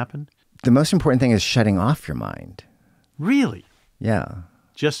about to happen? The most important thing is shutting off your mind. Really? Yeah.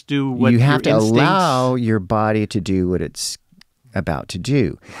 Just do what you your have to instincts... allow your body to do what it's about to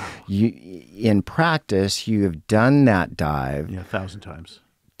do. In practice, you have done that dive 1,000 times.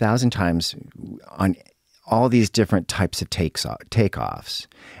 1,000 times on all these different types of takeoffs,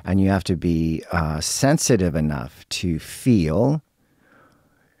 and you have to be sensitive enough to feel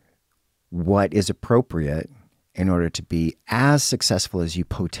what is appropriate in order to be as successful as you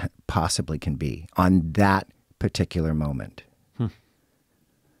possibly can be on that particular moment.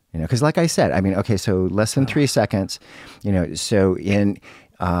 You know, because like I said, I mean, okay, so less than 3 seconds, you know, so in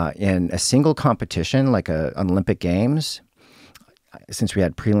a single competition, like an Olympic Games, since we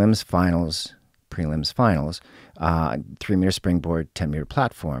had prelims, finals, 3-meter springboard, 10-meter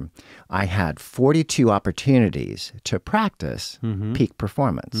platform, I had 42 opportunities to practice peak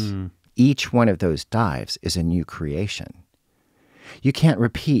performance. Each one of those dives is a new creation. You can't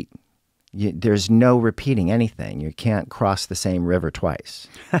repeat. There's no repeating anything. You can't cross the same river twice.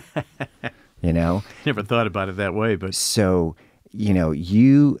 You know? Never thought about it that way, but... So, you know,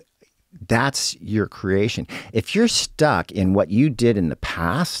 that's your creation. If you're stuck in what you did in the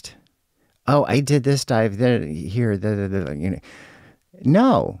past, oh, I did this dive there, here, you know,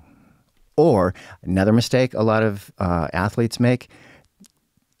 no. Or another mistake a lot of athletes make,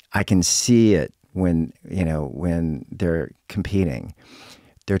 I can see it when they're competing.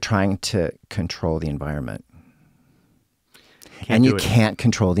 They're trying to control the environment. And you can't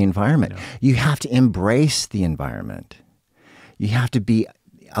control the environment. No. You have to embrace the environment. You have to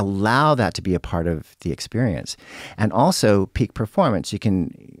allow that to be a part of the experience. And also peak performance, you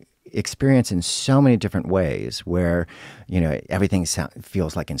can experience in so many different ways where, you know, everything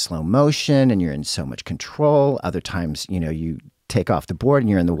feels like in slow motion and you're in so much control. Other times, you know, you take off the board and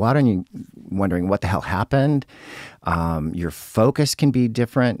you're in the water and you're wondering what the hell happened. Your focus can be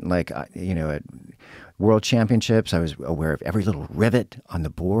different. Like, you know, at World Championships, I was aware of every little rivet on the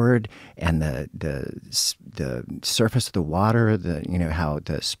board and the surface of the water, you know, how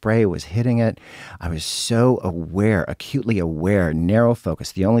the spray was hitting it. I was so aware, acutely aware, narrow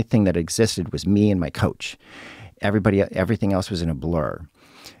focus. The only thing that existed was me and my coach. Everything else was in a blur.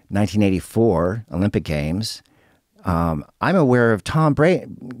 1984 Olympic Games, I'm aware of Tom Bradley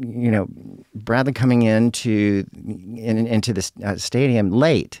coming into the stadium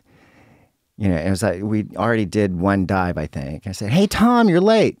late. It was like we already did one dive, I think. I said, "Hey, Tom, you're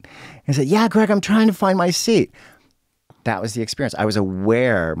late." He said, "Yeah, Greg, I'm trying to find my seat." That was the experience. I was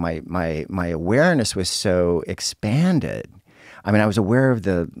aware. My awareness was so expanded. I mean, I was aware of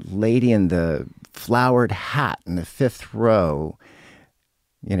the lady in the flowered hat in the fifth row,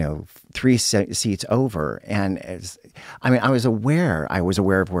 3 seats over. And I was aware. I was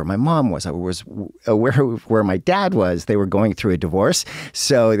aware of where my mom was. I was aware of where my dad was. They were going through a divorce.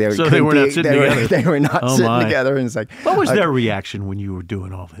 So they were not sitting together. They were not sitting together. And it's like, what was their reaction when you were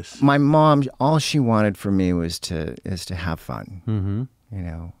doing all this? My mom, all she wanted for me was to have fun.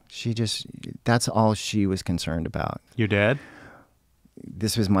 Mm-hmm. That's all she was concerned about. Your dad?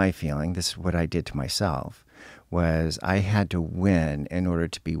 This was my feeling. This is what I did to myself. Was I had to win in order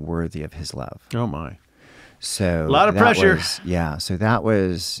to be worthy of his love. Oh, my. So a lot of pressure. So that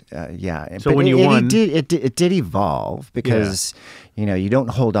was, yeah. So but when you won. It did evolve because, you don't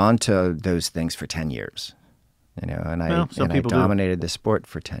hold on to those things for 10 years. And I dominated the sport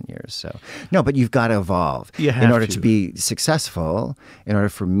for 10 years. So no, but you've got to evolve. In order to be successful, in order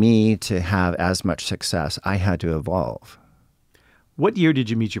for me to have as much success, I had to evolve. What year did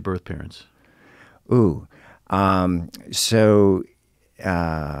you meet your birth parents? I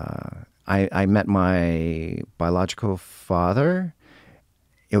met my biological father.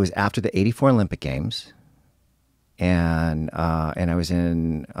 It was after the '84 Olympic Games, and I was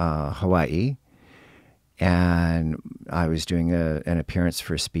in Hawaii, and I was doing an appearance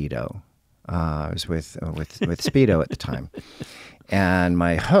for Speedo. I was with Speedo at the time, and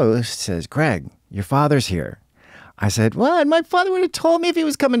my host says, "Greg, your father's here." I said, "What? My father would have told me if he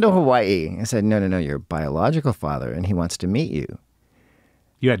was coming to Hawaii." I said, No, your biological father, and he wants to meet you."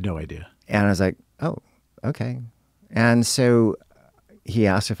 You had no idea. And I was like, "Oh, okay." And so he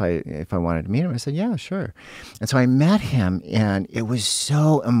asked if I wanted to meet him. I said, "Yeah, sure." And so I met him, and it was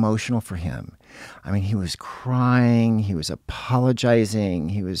so emotional for him. I mean, he was crying. He was apologizing.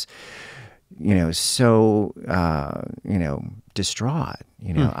 He was, so, distraught.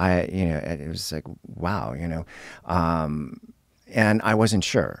 It was like, wow, and I wasn't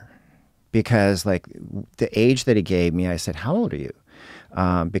sure because like the age that he gave me, I said, "How old are you?"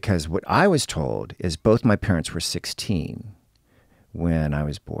 Because what I was told is both my parents were 16 when I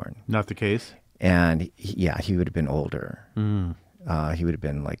was born. Not the case? And he would have been older. Mm. He would have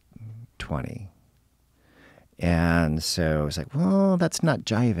been like 20. And so I was like, well, that's not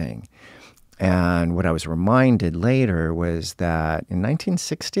jiving. And what I was reminded later was that in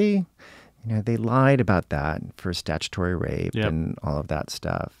 1960, they lied about that for statutory rape and all of that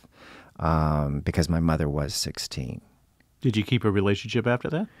stuff because my mother was 16. Did you keep a relationship after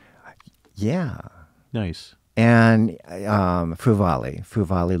that? Yeah. Nice. And Fuvali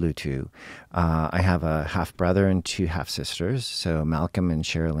Lutu. I have a half-brother and 2 half-sisters, so Malcolm and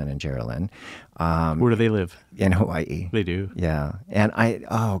Sherilyn and Geraldine. Where do they live? In Hawaii. They do? Yeah. And I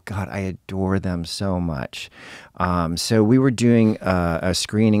adore them so much. So we were doing a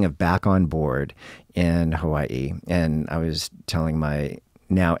screening of Back on Board in Hawaii, and I was telling my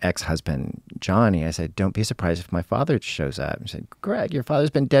now ex-husband, Johnny, I said, "Don't be surprised if my father shows up." He said, "Greg, your father's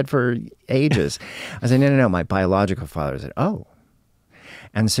been dead for ages." I said, No, my biological father." I said, "Oh."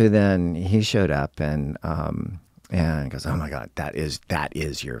 And so then he showed up and he goes, "Oh my God, that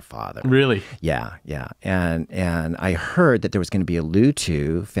is your father." Really? Yeah. And I heard that there was going to be a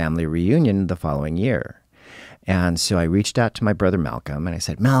Lutu family reunion the following year. And so I reached out to my brother Malcolm, and I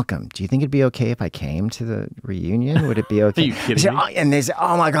said, "Malcolm, do you think it'd be okay if I came to the reunion? Would it be okay?" Are you kidding me? And they said,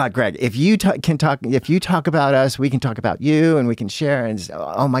 "Oh my God, Greg, if you talk about us, we can talk about you, and we can share." And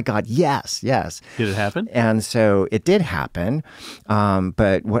oh my God, yes. Did it happen? And so it did happen,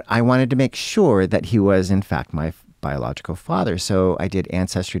 but what I wanted to make sure that he was in fact my biological father. So I did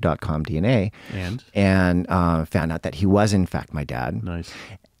Ancestry.com DNA and found out that he was in fact my dad. Nice.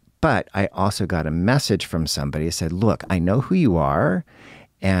 But I also got a message from somebody who said, "Look, I know who you are,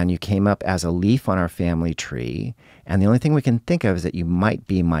 and you came up as a leaf on our family tree, and the only thing we can think of is that you might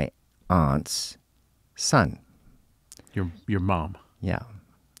be my aunt's son." Your mom. Yeah.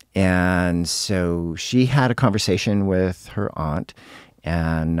 And so she had a conversation with her aunt,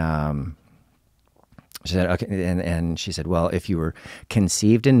 and she said, "Okay," and she said, "Well, if you were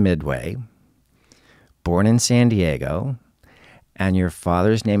conceived in Midway, born in San Diego, and your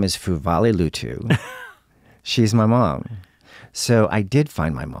father's name is Fuvali Lutu, she's my mom." So I did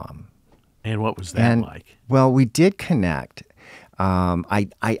find my mom. And what was that like? Well, we did connect. I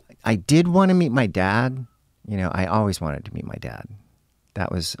did want to meet my dad. I always wanted to meet my dad.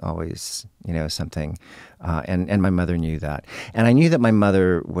 That was always, something. And my mother knew that. And I knew that my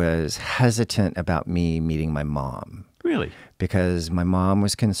mother was hesitant about me meeting my mom. Really? Because my mom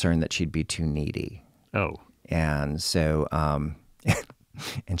was concerned that she'd be too needy. Oh. And so,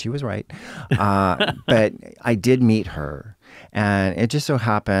 and she was right. But I did meet her. And it just so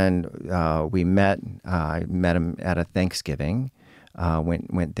happened we met. I met him at a Thanksgiving.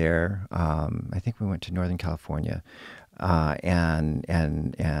 Went there. I think we went to Northern California. And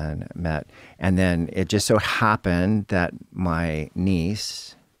met. And then it just so happened that my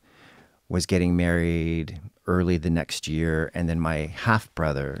niece was getting married early the next year, and then my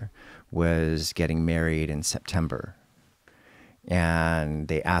half-brother was getting married in September. And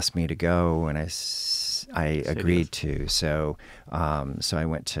they asked me to go, and I agreed to. So I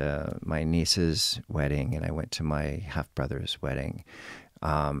went to my niece's wedding, and I went to my half-brother's wedding.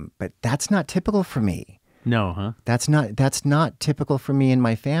 But that's not typical for me. No, huh? That's not typical for me and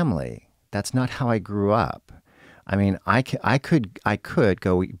my family. That's not how I grew up. I mean, I could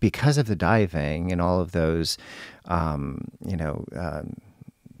go because of the diving and all of those,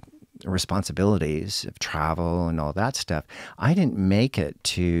 responsibilities of travel and all that stuff. I didn't make it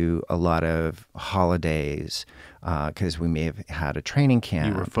to a lot of holidays because we may have had a training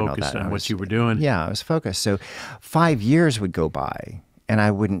camp. You were focused on what you were doing. Yeah, I was focused. So 5 years would go by, and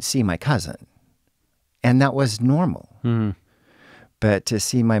I wouldn't see my cousin. And that was normal. Mm-hmm. But to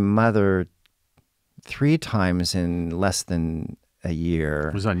see my mother 3 times in less than a year...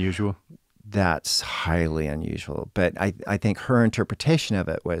 It was unusual. That's highly unusual. But I think her interpretation of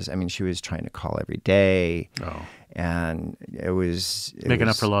it was, she was trying to call every day. Oh. And it was... Making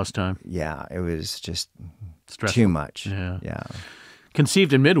up for lost time. Yeah, it was just stressful. Too much. Yeah.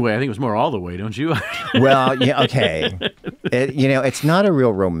 Conceived in Midway, I think it was more all the way, don't you? Well, yeah, okay. It's not a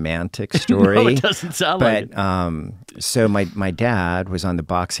real romantic story. No, it doesn't sound like it. So my dad was on the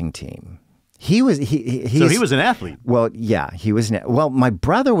boxing team. He was an athlete. Well, yeah, he was. My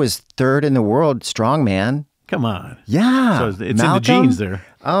brother was 3rd in the world strongman. Come on. Yeah. So it's Malcolm, in the genes there.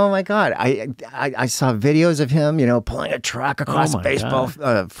 Oh my God. I saw videos of him, pulling a truck across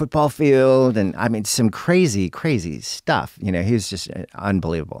a football field, and some crazy, crazy stuff. He was just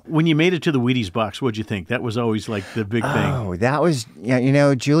unbelievable. When you made it to the Wheaties box, what'd you think? That was always like the big thing. Oh, that was,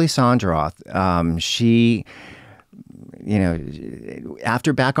 Julie Sondroth, she,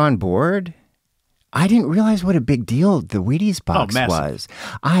 after Back on Board, I didn't realize what a big deal the Wheaties box was.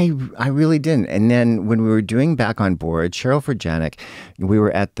 I really didn't. And then when we were doing Back on Board, Cheryl Fergenik, we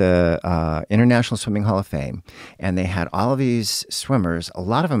were at the International Swimming Hall of Fame, and they had all of these swimmers, a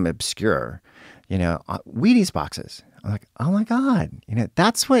lot of them obscure, Wheaties boxes. I'm like, oh my God,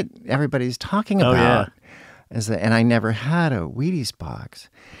 that's what everybody's talking about. Oh, yeah. And I never had a Wheaties box.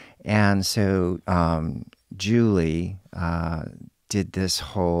 And so Julie did this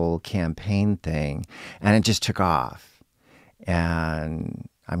whole campaign thing, and it just took off. And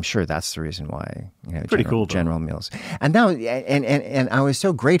I'm sure that's the reason why, Pretty cool, General Mills. And that was, and I was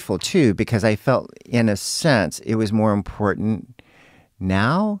so grateful too, because I felt in a sense it was more important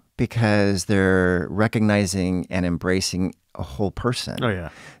now because they're recognizing and embracing a whole person. Oh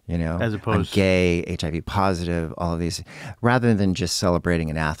yeah. As opposed I'm gay, HIV positive, all of these, rather than just celebrating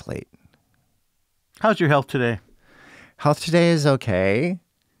an athlete. How's your health today? Health today is okay.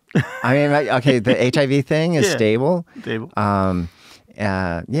 Okay, the HIV thing is stable. Stable. HIV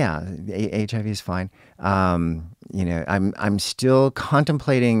is fine. I'm still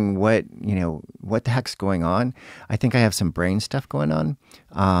contemplating what the heck's going on. I think I have some brain stuff going on.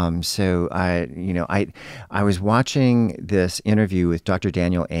 So I was watching this interview with Dr.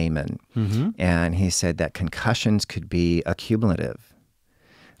 Daniel Amen, and he said that concussions could be accumulative.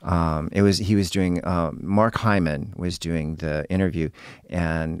 He was doing, Marc Hyman was doing the interview,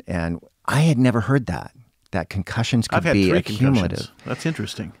 and I had never heard that concussions could be accumulative. That's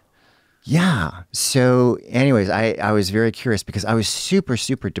interesting. Yeah. So anyways, I was very curious because I was super,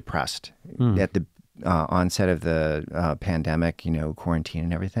 super depressed at the onset of the pandemic, quarantine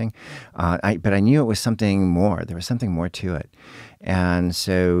and everything. But I knew it was something more. There was something more to it. And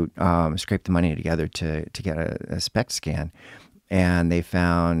so scraped the money together to get a SPECT scan. And they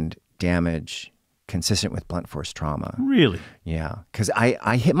found damage consistent with blunt force trauma. Really? Yeah. Because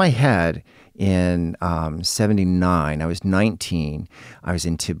I hit my head in 79. I was 19. I was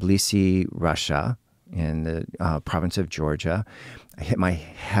in Tbilisi, Russia, in the province of Georgia. I hit my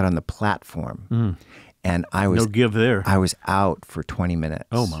head on the platform. And I was... No give there. I was out for 20 minutes.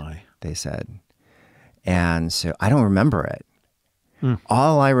 Oh, my. They said. And so I don't remember it.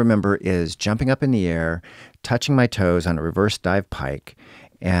 All I remember is jumping up in the air, touching my toes on a reverse dive pike,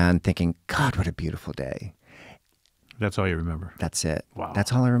 and thinking, God, what a beautiful day. That's all you remember. That's it. Wow.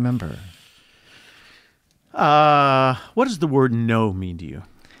 That's all I remember. What does the word no mean to you?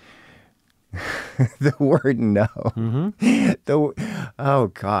 The word no. Mm-hmm. Oh,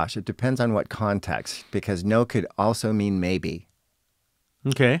 gosh. It depends on what context, because no could also mean maybe.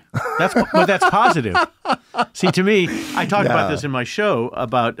 Okay. But that's positive. See, to me, I talk about this in my show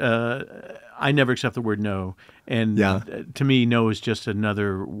about I never accept the word no. And to me, no is just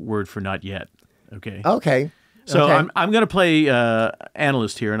another word for not yet. Okay. Okay. So Okay. I'm going to play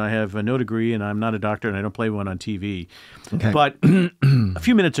analyst here, and I have no degree, and I'm not a doctor, and I don't play one on TV. Okay. But a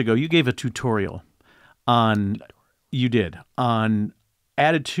few minutes ago, you gave a tutorial on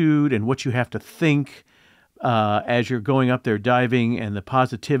attitude and what you have to think as you're going up there diving, and the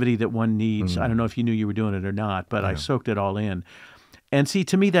positivity that one needs. I don't know if you knew you were doing it or not, but I soaked it all in. And see,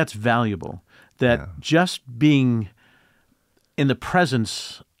 to me, that's valuable. That just being in the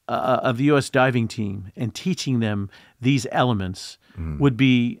presence of the U.S. diving team and teaching them these elements would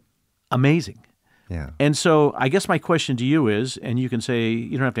be amazing. Yeah. And so I guess my question to you is, and you can say,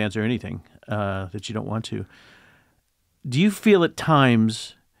 you don't have to answer anything that you don't want to. Do you feel at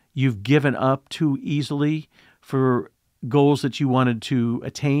times you've given up too easily for goals that you wanted to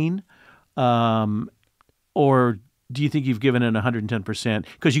attain? Or do you think you've given it 110%?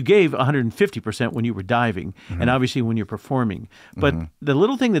 Because you gave 150% when you were diving, and obviously when you're performing. But the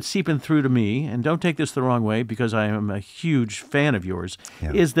little thing that's seeping through to me, and don't take this the wrong way because I am a huge fan of yours,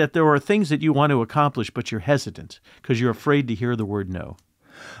 is that there are things that you want to accomplish, but you're hesitant because you're afraid to hear the word no.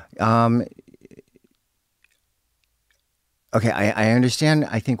 Okay, I understand,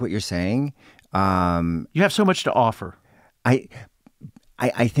 I think, what you're saying. You have so much to offer. I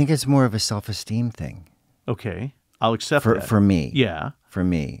think it's more of a self-esteem thing. Okay. I'll accept that. For me. Yeah. For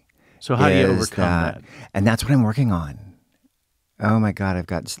me. So how do you overcome that? And that's what I'm working on. Oh my God, I've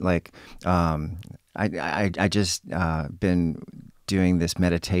got I just been doing this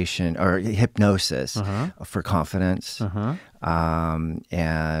meditation or hypnosis for confidence.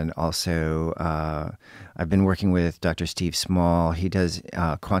 And also I've been working with Dr. Steve Small. He does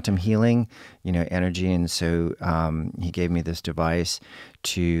quantum healing, energy. And so he gave me this device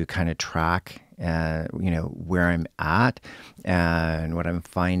to kind of track where I'm at, and what I'm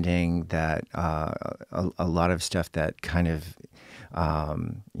finding that a lot of stuff that kind of,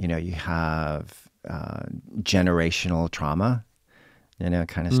 you have generational trauma,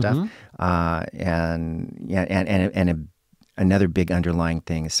 kind of stuff. And another big underlying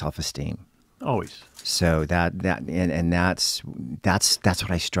thing is self-esteem. Always. So that's what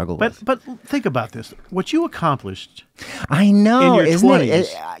I struggle with. But think about this. What you accomplished I know, in your isn't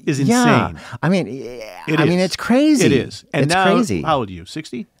 20s is insane. I mean, it's crazy. It is. And it's now, crazy. How old are you?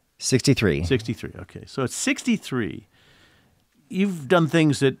 60? 63. 63. Okay. So at 63, you've done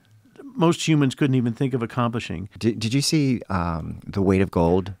things that most humans couldn't even think of accomplishing. Did you see The Weight of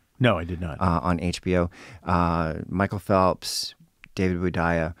Gold? No, I did not. On HBO. Michael Phelps, David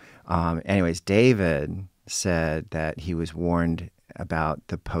Budaya. Anyways, David said that he was warned about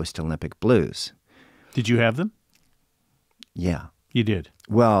the post-Olympic blues. Did you have them? Yeah. You did?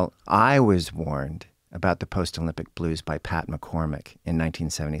 Well, I was warned about the post-Olympic blues by Pat McCormick in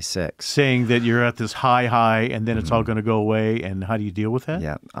 1976. Saying that you're at this high, and then it's all going to go away, and how do you deal with that?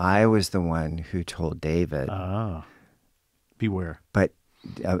 Yeah. I was the one who told David. Beware. But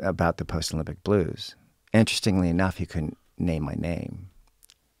about the post-Olympic blues. Interestingly enough, he couldn't name my name.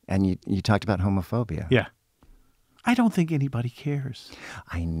 And you talked about homophobia. Yeah. I don't think anybody cares.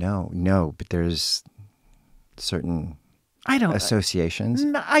 I know. No, but there's certain associations.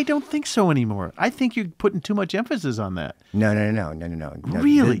 No, I don't think so anymore. I think you're putting too much emphasis on that. No.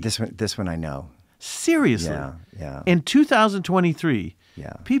 Really? This one I know. Seriously? Yeah. In 2023,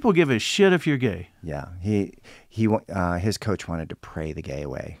 yeah, people give a shit if you're gay. Yeah. His coach wanted to pray the gay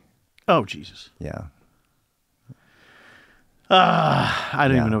away. Oh, Jesus. Yeah. I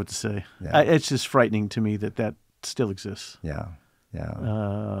don't even know what to say. Yeah. It's just frightening to me that still exists. Yeah.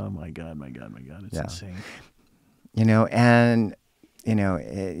 Oh, my God. It's insane. And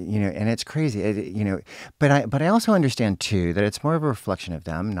it's crazy. But I also understand too that it's more of a reflection of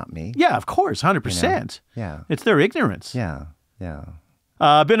them, not me. Yeah, of course, 100%. Yeah. It's their ignorance. Yeah.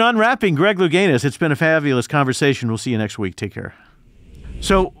 Been unwrapping Greg Louganis. It's been a fabulous conversation. We'll see you next week. Take care.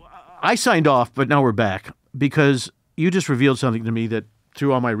 So I signed off, but now we're back because you just revealed something to me that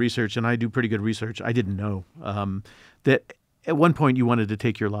through all my research, and I do pretty good research, I didn't know, that at one point you wanted to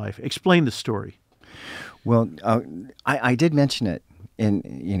take your life. Explain the story. Well, I did mention it in,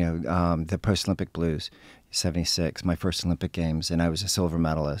 the post-Olympic blues, 76, my first Olympic Games, and I was a silver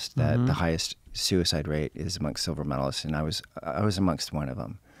medalist. That the highest suicide rate is amongst silver medalists, and I was amongst one of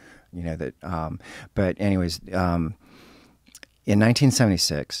them. But anyways, in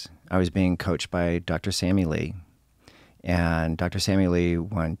 1976, I was being coached by Dr. Sammy Lee. And Dr. Sammy Lee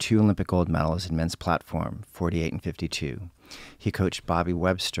won 2 Olympic gold medals in men's platform, 48 and 52. He coached Bobby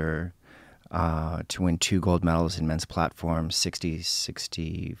Webster to win 2 gold medals in men's platform, 60,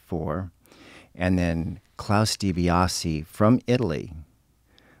 64. And then Klaus DiBiase from Italy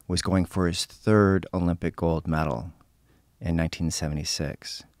was going for his 3rd Olympic gold medal in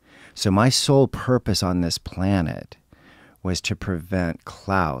 1976. So my sole purpose on this planet was to prevent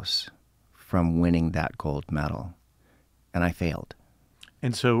Klaus from winning that gold medal. And I failed.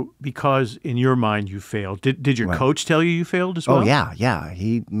 And so because in your mind you failed, did your coach tell you failed as well? Oh, yeah.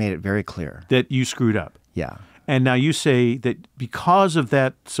 He made it very clear. That you screwed up. Yeah. And now you say that because of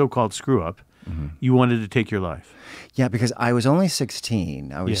that so-called screw-up, you wanted to take your life. Yeah, because I was only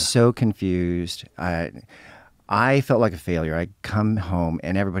 16. I was so confused. I felt like a failure. I'd come home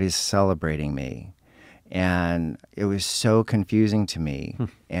and everybody's celebrating me. And it was so confusing to me.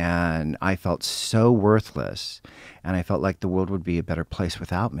 And I felt so worthless. And I felt like the world would be a better place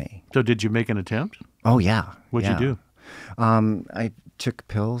without me. So did you make an attempt? Oh, yeah. What'd you do? I took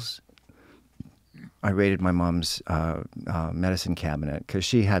pills. I raided my mom's medicine cabinet because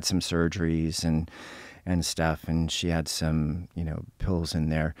she had some surgeries and stuff. And she had some, pills in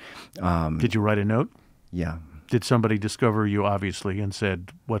there. Did you write a note? Yeah. Did somebody discover you, obviously, and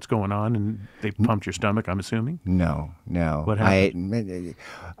said, what's going on? And they pumped your stomach, I'm assuming? No. What happened?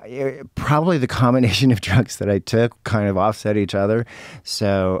 Probably the combination of drugs that I took kind of offset each other.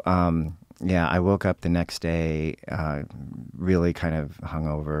 So, I woke up the next day really kind of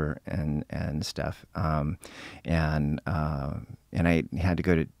hungover and stuff. And I had to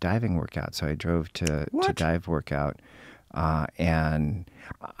go to diving workout. So I drove to dive workout. And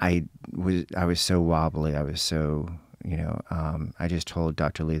I was so wobbly. I was so, I just told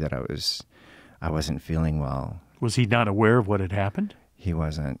Dr. Lee that I wasn't feeling well. Was he not aware of what had happened? He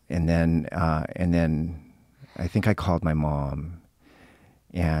wasn't. And then I think I called my mom,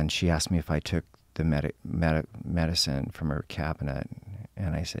 and she asked me if I took the medicine from her cabinet,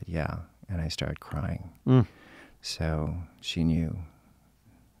 and I said, yeah. And I started crying. So she knew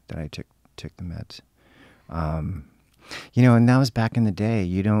that I took the meds. And that was back in the day.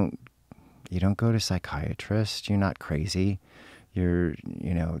 You don't go to psychiatrists. You're not crazy. You're,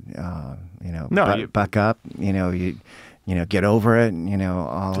 buck up. Get over it.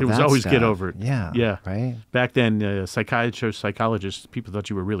 All of that. It was always stuff. Get over it. Yeah. Right. Back then, psychologists, people thought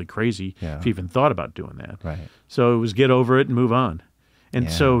you were really crazy if you even thought about doing that. Right. So it was get over it and move on.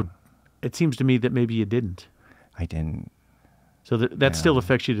 And so it seems to me that maybe you didn't. I didn't. So that still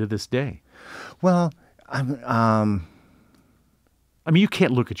affects you to this day. Well, you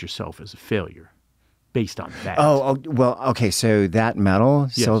can't look at yourself as a failure based on that. Oh well, okay. So that medal,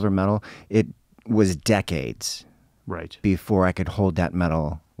 silver medal, it was decades before I could hold that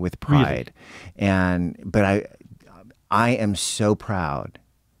medal with pride. Really? But I am so proud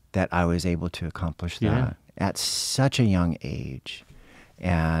that I was able to accomplish that at such a young age.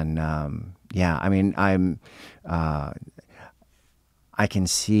 And I can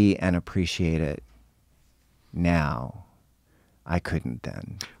see and appreciate it now. I couldn't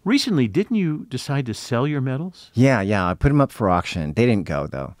then. Recently, didn't you decide to sell your medals? Yeah. I put them up for auction. They didn't go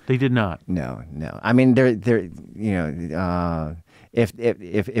though. They did not. No. I mean, they're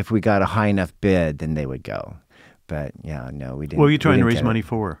if we got a high enough bid, then they would go. But no, we didn't. What were you trying to raise money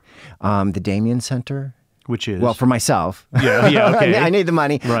for? The Damien Center. Which is? Well, for myself. Yeah, okay. I need the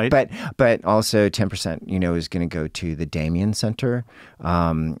money. Right. But also 10%, is going to go to the Damien Center,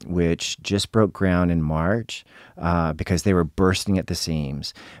 which just broke ground in March because they were bursting at the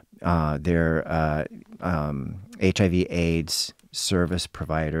seams. They're HIV/AIDS service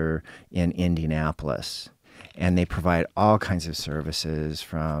provider in Indianapolis. And they provide all kinds of services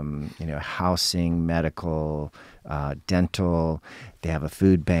from, housing, medical, dental. They have a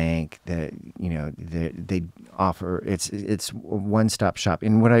food bank that, they offer. It's a one-stop shop.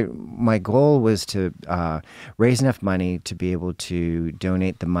 And my goal was to raise enough money to be able to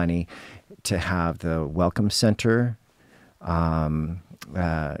donate the money to have the Welcome Center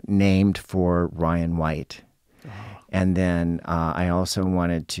named for Ryan White. Oh. And then I also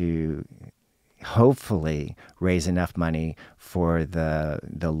wanted to hopefully raise enough money for the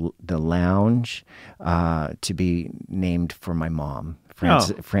lounge to be named for my mom,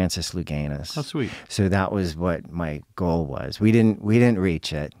 Frances Louganis. How sweet. So that was what my goal was. We didn't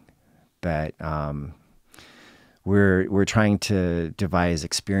reach it, but we're trying to devise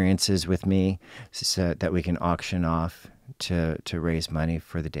experiences with me so that we can auction off to raise money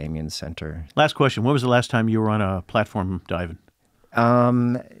for the Damien Center. Last question. When was the last time you were on a platform diving?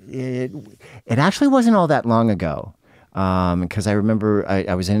 It actually wasn't all that long ago. Because I remember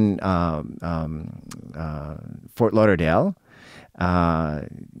I was in Fort Lauderdale. Matthew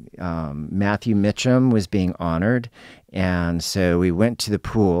Mitchum was being honored, and so we went to the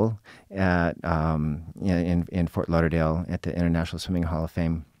pool at in Fort Lauderdale at the International Swimming Hall of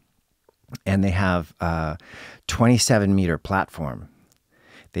Fame, and they have a 27-meter platform.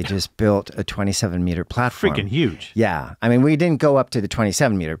 They just built a 27-meter platform. Freaking huge. Yeah. I mean, we didn't go up to the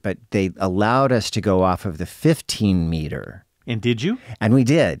 27-meter, but they allowed us to go off of the 15-meter. And did you? And we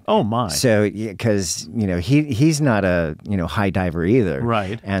did. Oh, my. So, because, he's not a, high diver either.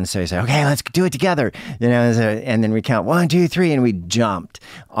 Right. And so he said, okay, let's do it together. And then we count 1, 2, 3, and we jumped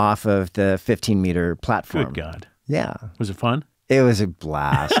off of the 15-meter platform. Good God. Yeah. Was it fun? It was a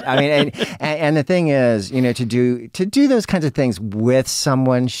blast. I mean, and the thing is, to do those kinds of things with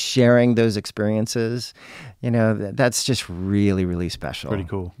someone, sharing those experiences, that's just really, really special. Pretty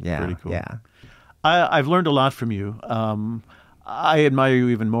cool. Yeah. Pretty cool. Yeah. I've learned a lot from you. I admire you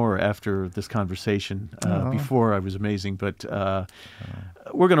even more after this conversation. Before I was amazing, but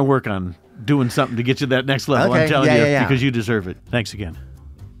we're going to work on doing something to get you to that next level. Okay. I'm telling you, Yeah. because you deserve it. Thanks again.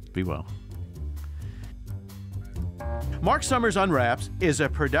 Be well. Marc Summers Unwraps is a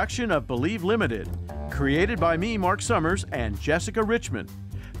production of Believe Limited, created by me, Marc Summers, and Jessica Richmond.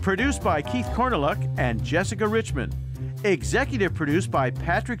 Produced by Keith Corneluk and Jessica Richmond. Executive produced by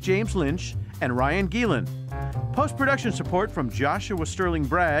Patrick James Lynch and Ryan Gielen. Post-production support from Joshua Sterling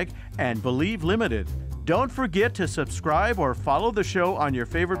Bragg and Believe Limited. Don't forget to subscribe or follow the show on your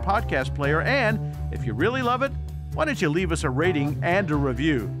favorite podcast player, and if you really love it, why don't you leave us a rating and a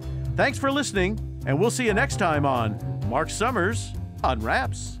review? Thanks for listening, and we'll see you next time on Marc Summers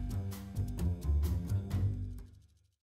Unwraps.